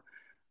Lamar.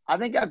 I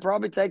think I'd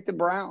probably take the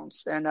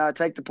Browns and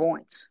take the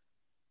points.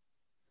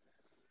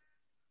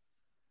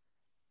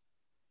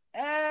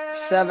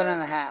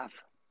 7.5.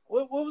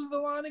 What was the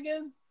line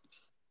again?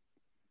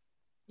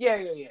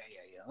 Yeah.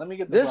 Let me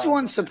get this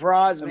one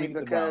surprised me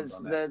because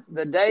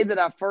the day that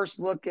I first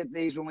looked at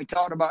these, when we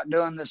talked about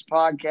doing this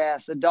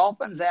podcast, the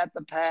Dolphins at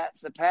the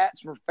Pats. The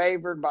Pats were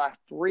favored by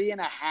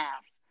 3.5.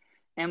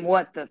 And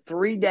the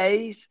 3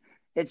 days?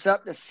 It's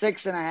up to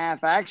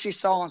 6.5. I actually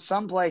saw in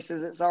some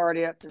places it's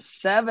already up to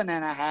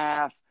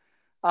 7.5.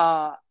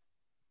 I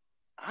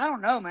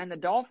don't know, man. The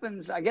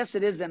Dolphins, I guess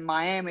it is in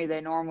Miami.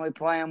 They normally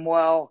play them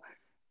well.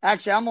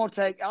 Actually,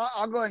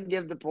 I'll go ahead and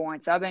give the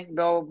points. I think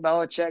Bill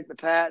Belichick, the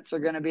Pats, are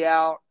going to be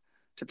out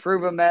to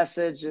prove a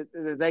message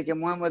that they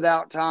can win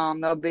without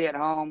Tom. They'll be at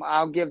home.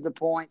 I'll give the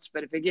points.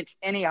 But if it gets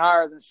any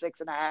higher than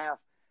 6.5,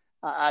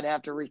 I'd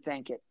have to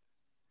rethink it.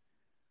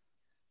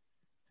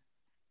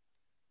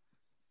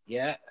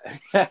 Yeah.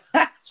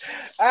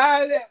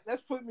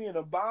 That's put me in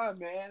a bind,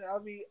 man. I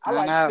mean, I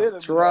like Stidham,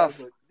 it's rough.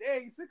 But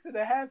dang,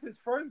 6.5 his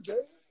first game.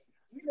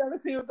 We never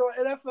see him throw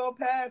an NFL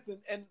pass,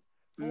 and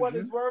for what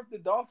it's worth, the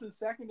Dolphins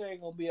secondary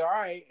gonna be all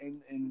right,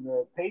 and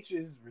the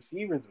Patriots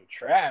receivers are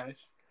trash.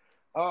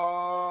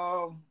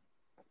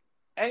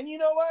 And you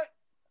know what?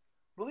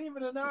 Believe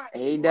it or not,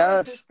 he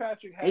does.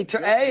 Fitzpatrick has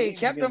he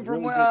kept them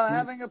from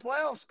having a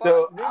playoff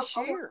spot this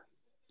year.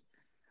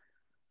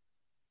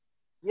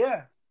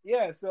 Yeah.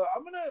 So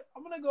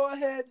I'm gonna go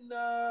ahead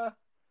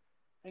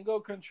and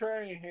go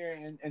contrarian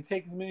here and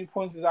take as many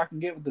points as I can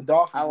get with the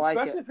Dolphins,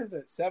 especially if it's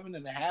at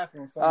 7.5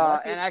 on some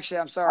market. And actually,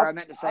 I'm sorry, I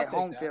meant to say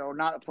home field,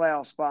 not a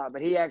playoff spot.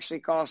 But he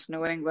actually cost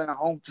New England a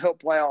home field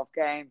playoff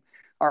game,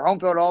 or home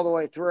field all the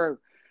way through.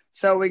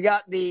 So we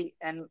got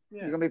you're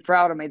gonna be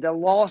proud of me. The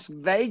Las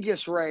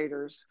Vegas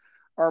Raiders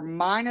are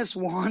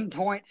 -1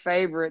 point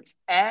favorites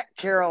at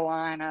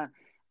Carolina.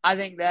 I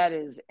think that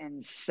is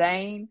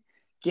insane.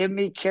 Give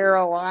me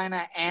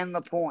Carolina and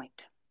the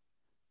point.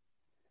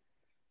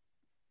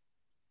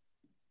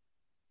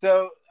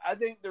 So I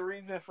think the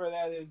reason for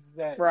that is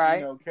that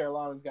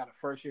Carolina's got a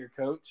first-year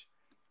coach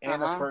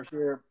and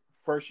a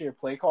first-year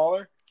play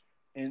caller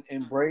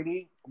in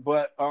Brady.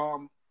 But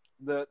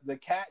the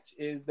catch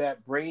is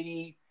that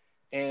Brady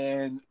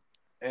and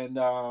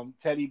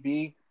Teddy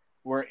B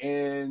were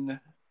in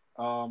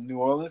New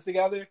Orleans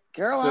together.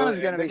 Carolina's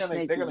going to be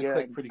sneaky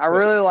good. I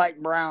really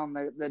like Brown,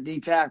 the D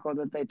tackle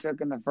that they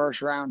took in the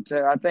first round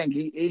too. I think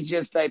he's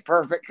just a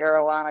perfect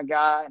Carolina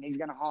guy, and he's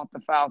going to haunt the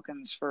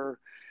Falcons for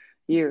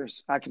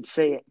years. I can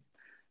see it.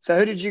 So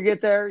who did you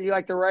get there? You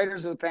like the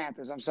Raiders or the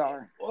Panthers? I'm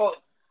sorry. Well,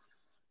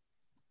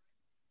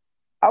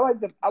 I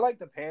like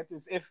the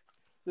Panthers. If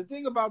the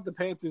thing about the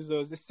Panthers though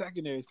is the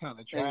secondary is kind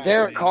of trash. Is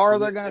Derek Carr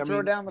they're going to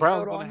throw down the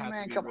field on you,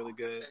 man? Come really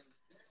good.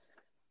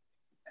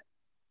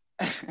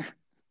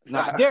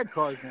 Derek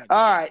Carr's not good.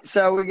 All right,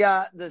 so we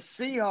got the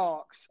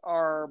Seahawks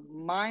are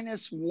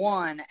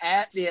 -1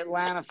 at the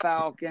Atlanta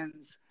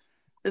Falcons.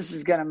 This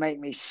is going to make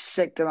me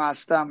sick to my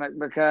stomach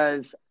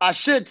because I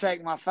should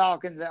take my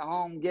Falcons at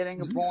home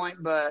getting a point,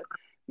 but,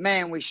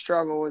 man, we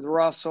struggle with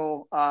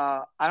Russell.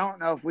 I don't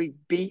know if we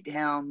beat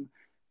him.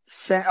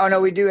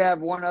 We do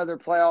have one other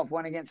playoff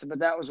win against him, but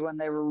that was when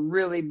they were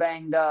really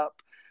banged up.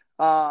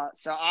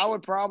 So I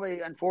would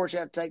probably,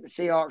 unfortunately, have to take the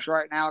Seahawks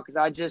right now because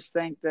I just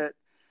think that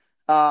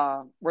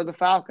we're the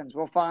Falcons.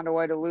 We'll find a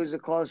way to lose a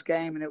close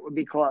game, and it would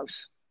be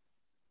close.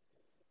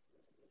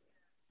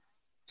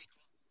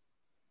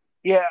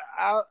 Yeah,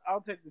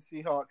 I'll take the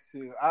Seahawks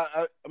too.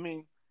 I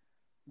mean,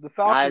 the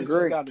Falcons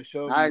got to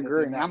show me. I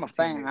agree. I'm a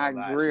fan. I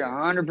agree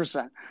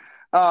 100%.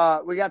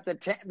 We got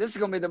this is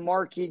going to be the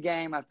marquee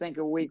game, I think,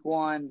 of week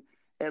one,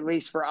 at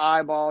least for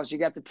eyeballs. You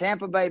got the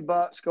Tampa Bay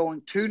Bucks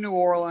going to New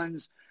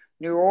Orleans.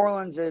 New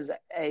Orleans is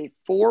a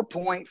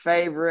 4-point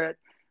favorite.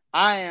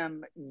 I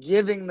am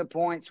giving the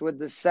points with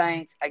the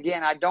Saints.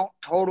 Again, I don't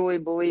totally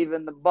believe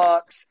in the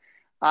Bucks.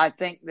 I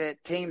think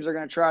that teams are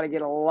going to try to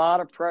get a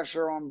lot of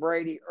pressure on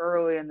Brady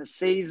early in the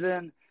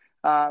season.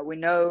 We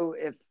know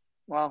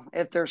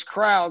if there's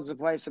crowds, the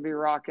place will be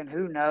rocking.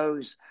 Who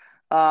knows?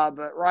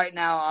 But right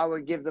now, I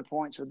would give the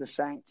points with the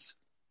Saints.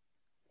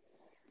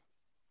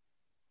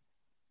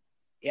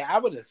 Yeah, I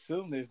would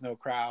assume there's no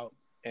crowd,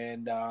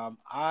 and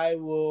I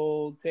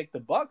will take the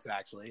Bucks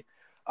actually.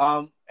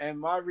 And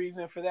my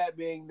reason for that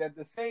being that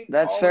the Saints.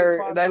 That's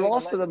fair. They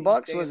lost to the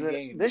Bucks. Was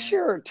it this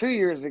year or 2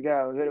 years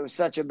ago that it was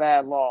such a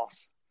bad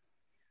loss?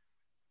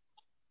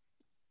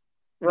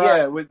 Right.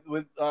 Yeah, with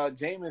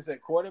Jameis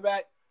at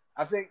quarterback,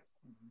 I think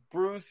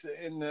Bruce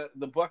and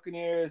the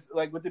Buccaneers,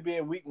 like with it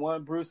being week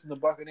one, Bruce and the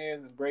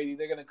Buccaneers and Brady,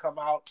 they're gonna come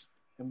out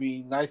and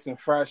be nice and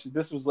fresh. If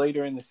this was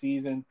later in the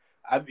season,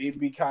 it'd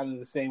be kind of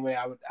the same way.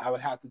 I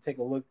would have to take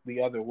a look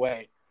the other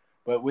way.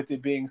 But with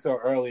it being so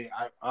early,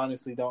 I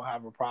honestly don't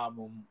have a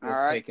problem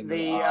with taking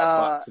the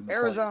Bucks and the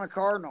Arizona points.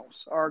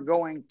 Cardinals are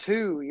going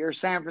to your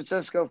San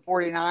Francisco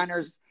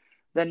 49ers.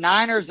 The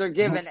Niners are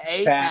given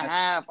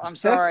 8.5. I'm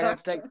sorry, I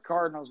have to take the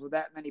Cardinals with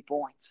that many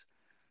points.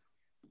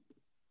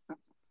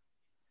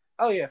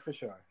 Oh, yeah, for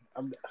sure.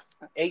 I'm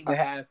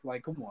 8.5.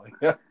 Like, come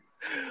on.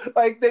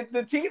 Like,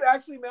 the team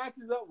actually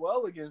matches up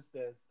well against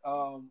us.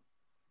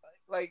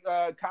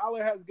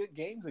 Kyler has good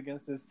games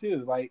against us,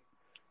 too. Like,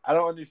 I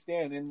don't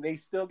understand. And they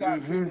still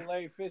got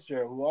Larry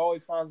Fisher, who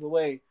always finds a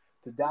way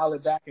to dial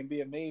it back and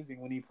be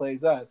amazing when he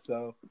plays us.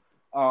 So,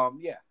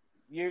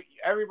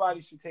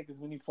 everybody should take as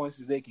many points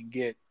as they can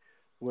get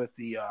with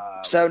the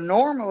So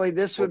normally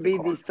this would be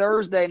the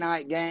Thursday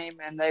night game,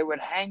 and they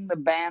would hang the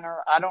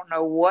banner. I don't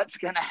know what's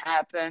going to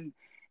happen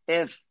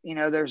if,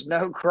 there's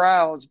no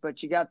crowds,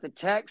 but you got the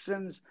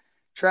Texans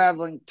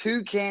traveling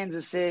to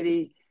Kansas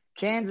City.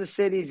 Kansas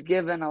City's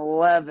given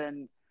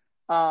 11.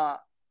 I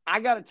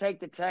got to take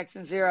the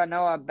Texans here. I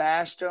know I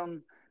bashed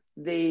them.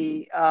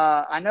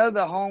 I know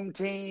the home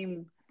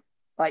team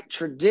like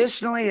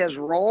traditionally has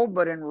rolled,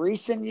 but in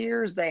recent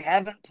years they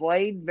haven't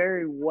played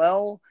very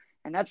well,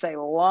 and that's a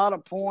lot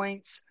of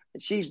points. The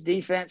Chiefs'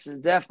 defense is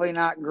definitely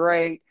not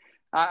great.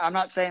 I'm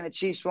not saying the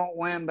Chiefs won't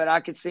win, but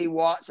I could see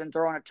Watson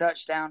throwing a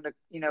touchdown to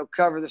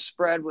cover the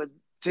spread with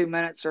 2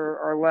 minutes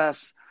or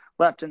less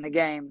left in the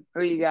game.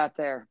 Who you got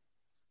there?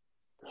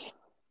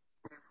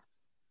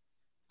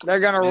 They're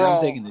gonna roll.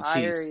 I'm taking the Chiefs. I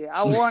hear you.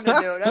 I wanted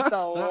to do it. That's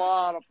a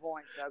lot of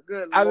points, though.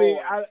 Good I Lord.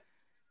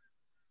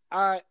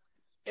 mean,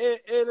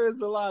 it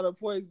is a lot of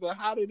points, but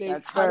how do they?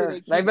 That's how fair. Do they,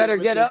 keep they better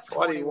get up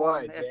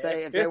 21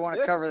 if they want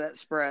to cover that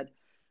spread.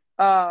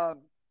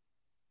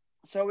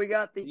 So we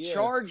got the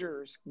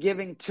Chargers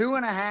giving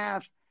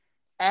 2.5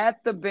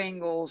 at the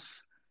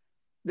Bengals.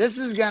 This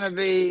is going to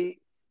be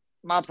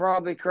my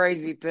probably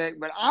crazy pick,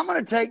 but I'm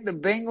going to take the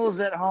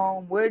Bengals at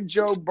home with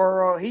Joe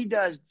Burrow. He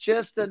does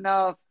just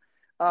enough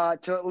to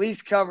at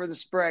least cover the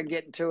spread,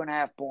 getting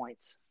 2.5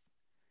 points.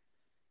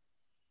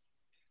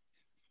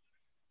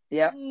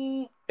 Yep.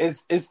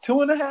 It's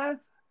 2.5.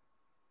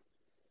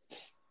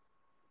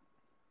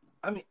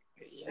 I mean,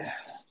 yeah.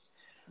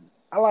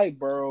 I like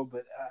Burrow,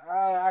 but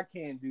I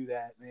can't do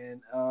that, man.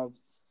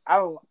 I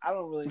don't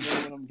really know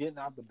what I'm getting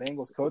out the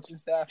Bengals coaching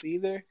staff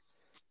either.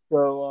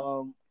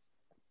 So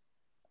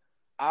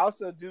I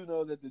also do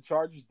know that the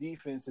Chargers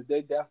defense, if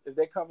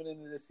they're coming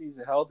into this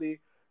season healthy,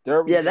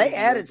 they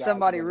added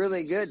somebody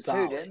really good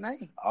too, didn't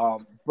they?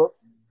 But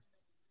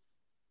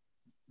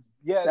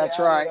yeah, that's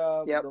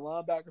right. Yep. The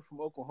linebacker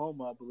from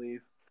Oklahoma, I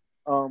believe.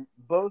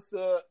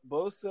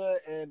 Bosa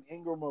and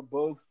Ingram are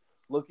both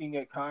looking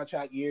at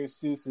contract years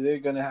too, so they're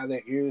going to have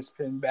their ears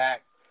pinned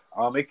back.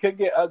 It could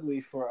get ugly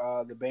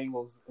for the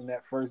Bengals in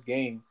that first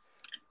game.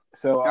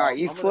 So, all right,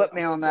 you flipped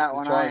me on that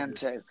one. I am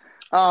too.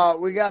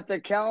 We got the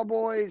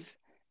Cowboys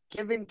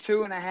giving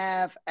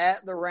 2.5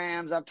 at the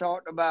Rams. I've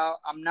talked about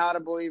I'm not a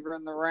believer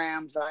in the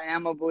Rams. I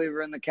am a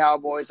believer in the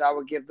Cowboys. I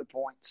would give the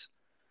points.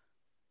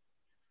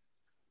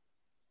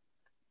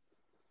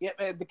 Yeah,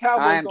 man, the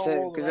Cowboys. I am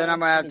too, because then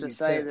I'm going to have to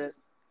say that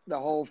the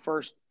whole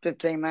first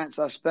 15 minutes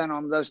I spent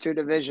on those two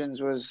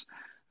divisions was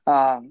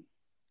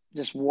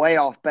just way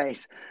off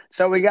base.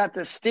 So we got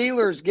the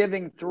Steelers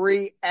giving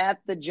 3 at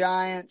the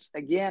Giants.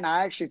 Again,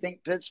 I actually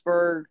think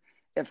Pittsburgh,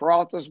 if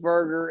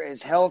Roethlisberger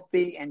is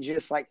healthy and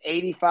just like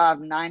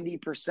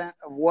 85-90%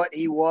 of what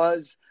he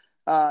was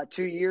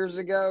 2 years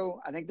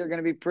ago, I think they're going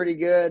to be pretty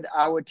good.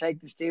 I would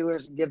take the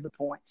Steelers and give the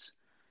points.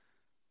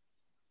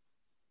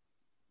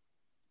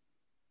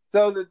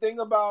 So the thing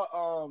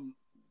about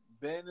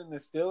Ben and the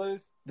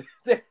Steelers,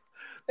 they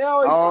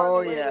always find a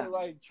way to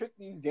like trick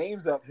these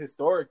games up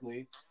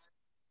historically.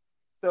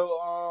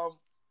 So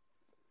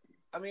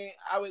I mean,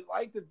 I would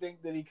like to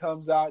think that he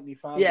comes out and he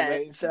finds a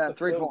way. It's 3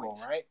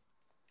 points, goal, right?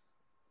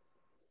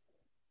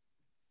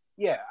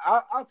 Yeah,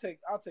 I'll take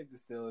the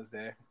Steelers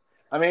there.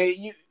 I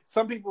mean,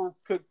 some people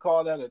could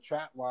call that a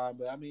trap line,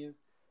 but I mean, it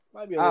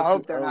might be. I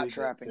hope they're not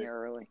trapping you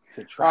early.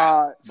 To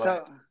trap.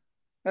 No,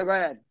 go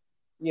ahead.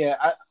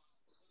 Yeah.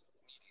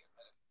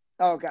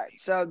 Okay,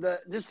 so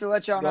just to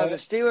let y'all know, the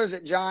Steelers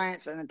at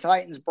Giants and the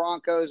Titans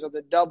Broncos are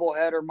the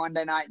doubleheader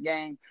Monday night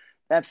game.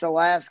 That's the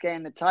last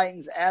game. The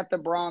Titans at the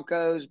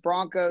Broncos.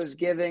 Broncos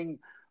giving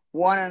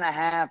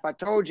 1.5. I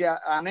told you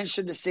I'm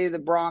interested to see the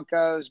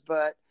Broncos,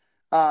 but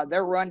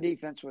their run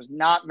defense was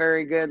not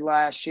very good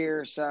last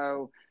year.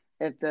 So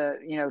if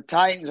the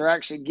Titans are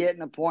actually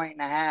getting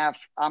 1.5,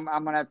 I'm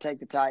going to have to take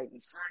the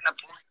Titans.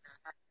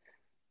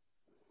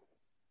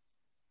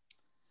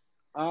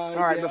 All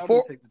right, I'm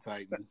going to take the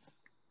Titans.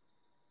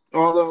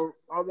 Although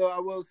I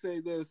will say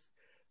this,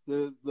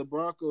 the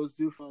Broncos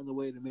do find a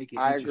way to make it.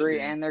 I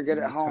agree, and they're good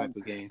at home. Type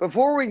of game.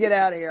 Before we get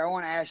out of here, I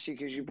want to ask you,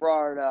 because you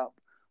brought it up,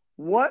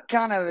 what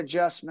kind of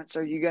adjustments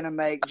are you going to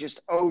make just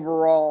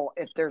overall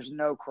if there's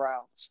no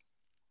crowds?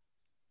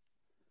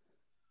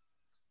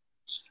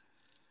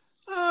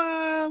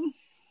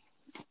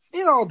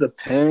 It all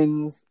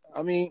depends.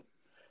 I mean,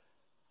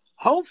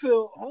 home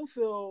field.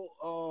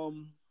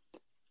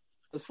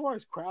 As far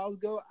as crowds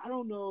go, I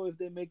don't know if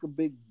they make a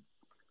big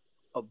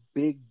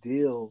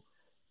deal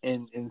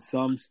in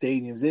some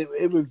stadiums.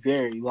 It would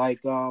vary. Like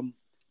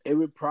it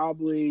would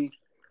probably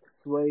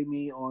sway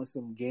me on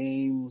some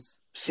games.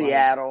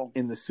 Seattle like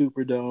in the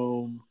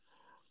Superdome,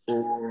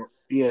 or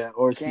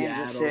Kansas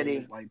Seattle,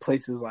 City, like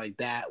places like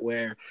that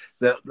where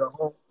the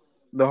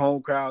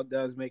home crowd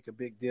does make a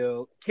big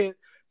deal.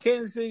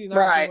 Kansas City, not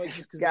right? So much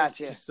just because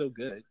gotcha. It's just so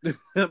good,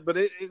 but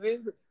it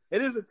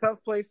is a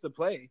tough place to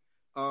play.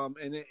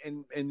 And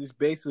it's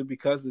basically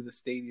because of the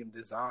stadium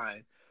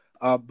design.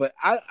 But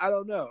I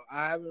don't know.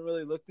 I haven't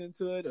really looked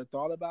into it or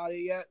thought about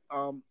it yet.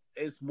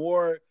 It's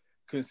more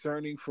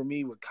concerning for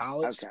me with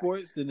college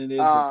sports than it is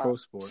with pro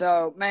sports.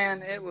 So,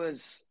 man, it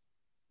was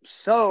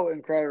so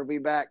incredible to be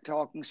back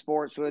talking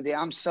sports with you.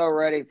 I'm so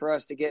ready for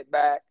us to get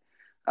back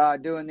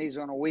doing these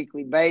on a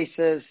weekly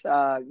basis,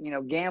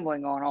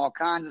 gambling on all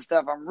kinds of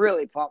stuff. I'm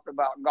really pumped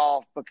about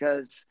golf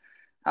because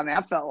I mean,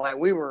 I felt like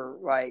we were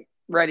like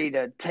ready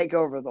to take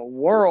over the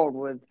world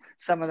with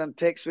some of them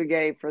picks we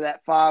gave for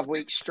that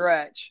 5-week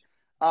stretch.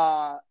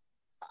 I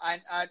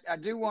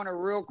do want to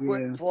real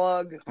quick Yeah.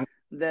 plug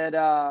that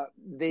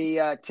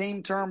the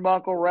Team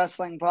Turnbuckle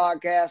Wrestling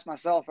Podcast,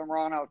 myself and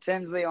Ronald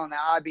Tinsley on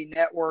the IB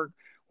Network,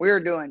 we are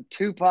doing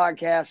 2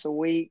 podcasts a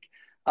week,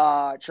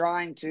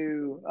 trying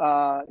to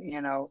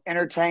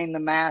entertain the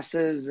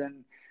masses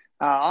and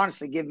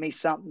honestly give me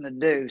something to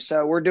do.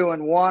 So we're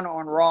doing one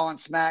on Raw and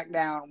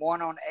SmackDown,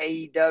 one on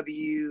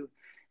AEW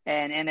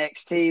and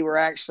NXT. We're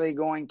actually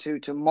going to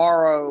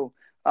tomorrow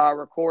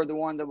record the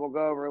one that will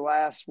go over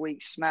last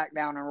week's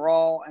SmackDown and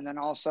Raw, and then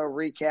also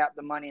recap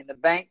the Money in the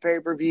Bank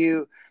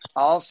pay-per-view. I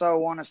also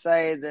want to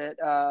say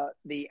that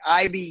the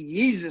IB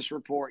Yeezus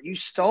report, you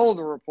stole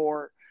the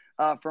report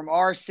from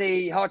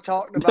RC. Y'all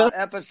talked about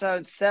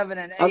episodes 7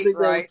 and 8,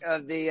 right,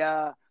 of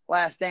the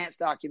Last Dance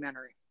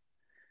documentary.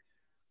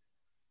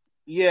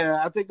 Yeah,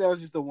 I think that was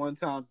just a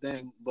one-time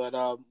thing, but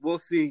we'll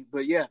see.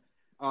 But yeah,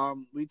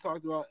 we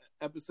talked about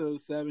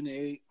episodes 7 and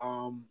 8,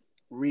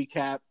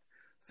 recap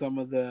some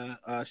of the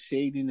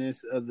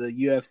shadiness of the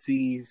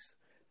UFC's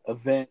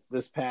event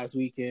this past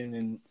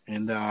weekend,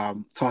 and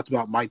talked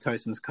about Mike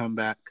Tyson's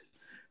comeback,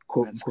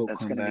 quote unquote That's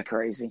comeback. Going to be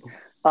crazy.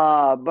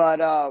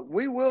 But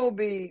we will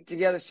be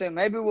together soon.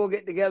 Maybe we'll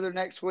get together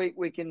next week.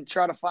 We can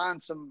try to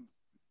find some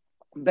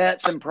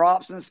bets and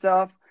props and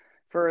stuff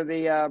for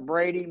the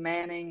Brady,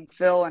 Manning,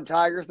 Phil, and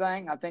Tiger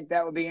thing. I think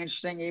that would be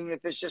interesting, even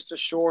if it's just a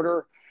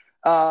shorter,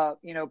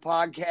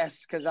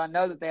 podcast, because I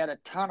know that they had a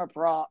ton of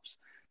props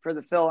for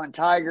the Phil and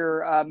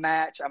Tiger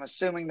match. I'm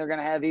assuming they're going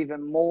to have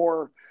even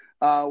more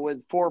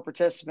with 4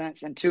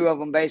 participants and 2 of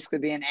them basically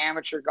being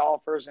amateur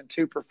golfers and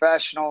 2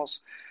 professionals.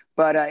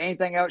 But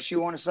anything else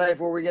you want to say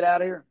before we get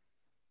out of here?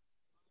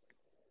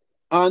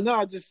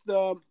 No, just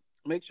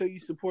make sure you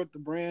support the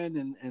brand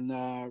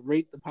and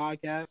rate the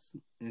podcast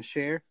and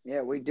share.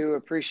 Yeah, we do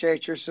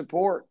appreciate your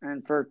support.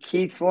 And for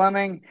Keith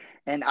Fleming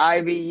and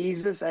Ivy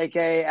Yeezus,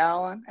 a.k.a.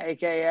 Allen,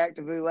 a.k.a.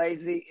 Actively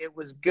Lazy, it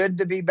was good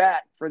to be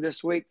back for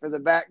this week for the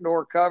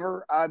Backdoor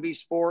Cover, IB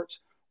Sports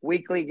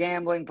Weekly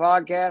Gambling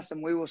Podcast,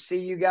 and we will see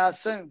you guys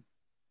soon.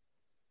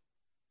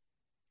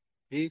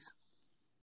 Peace.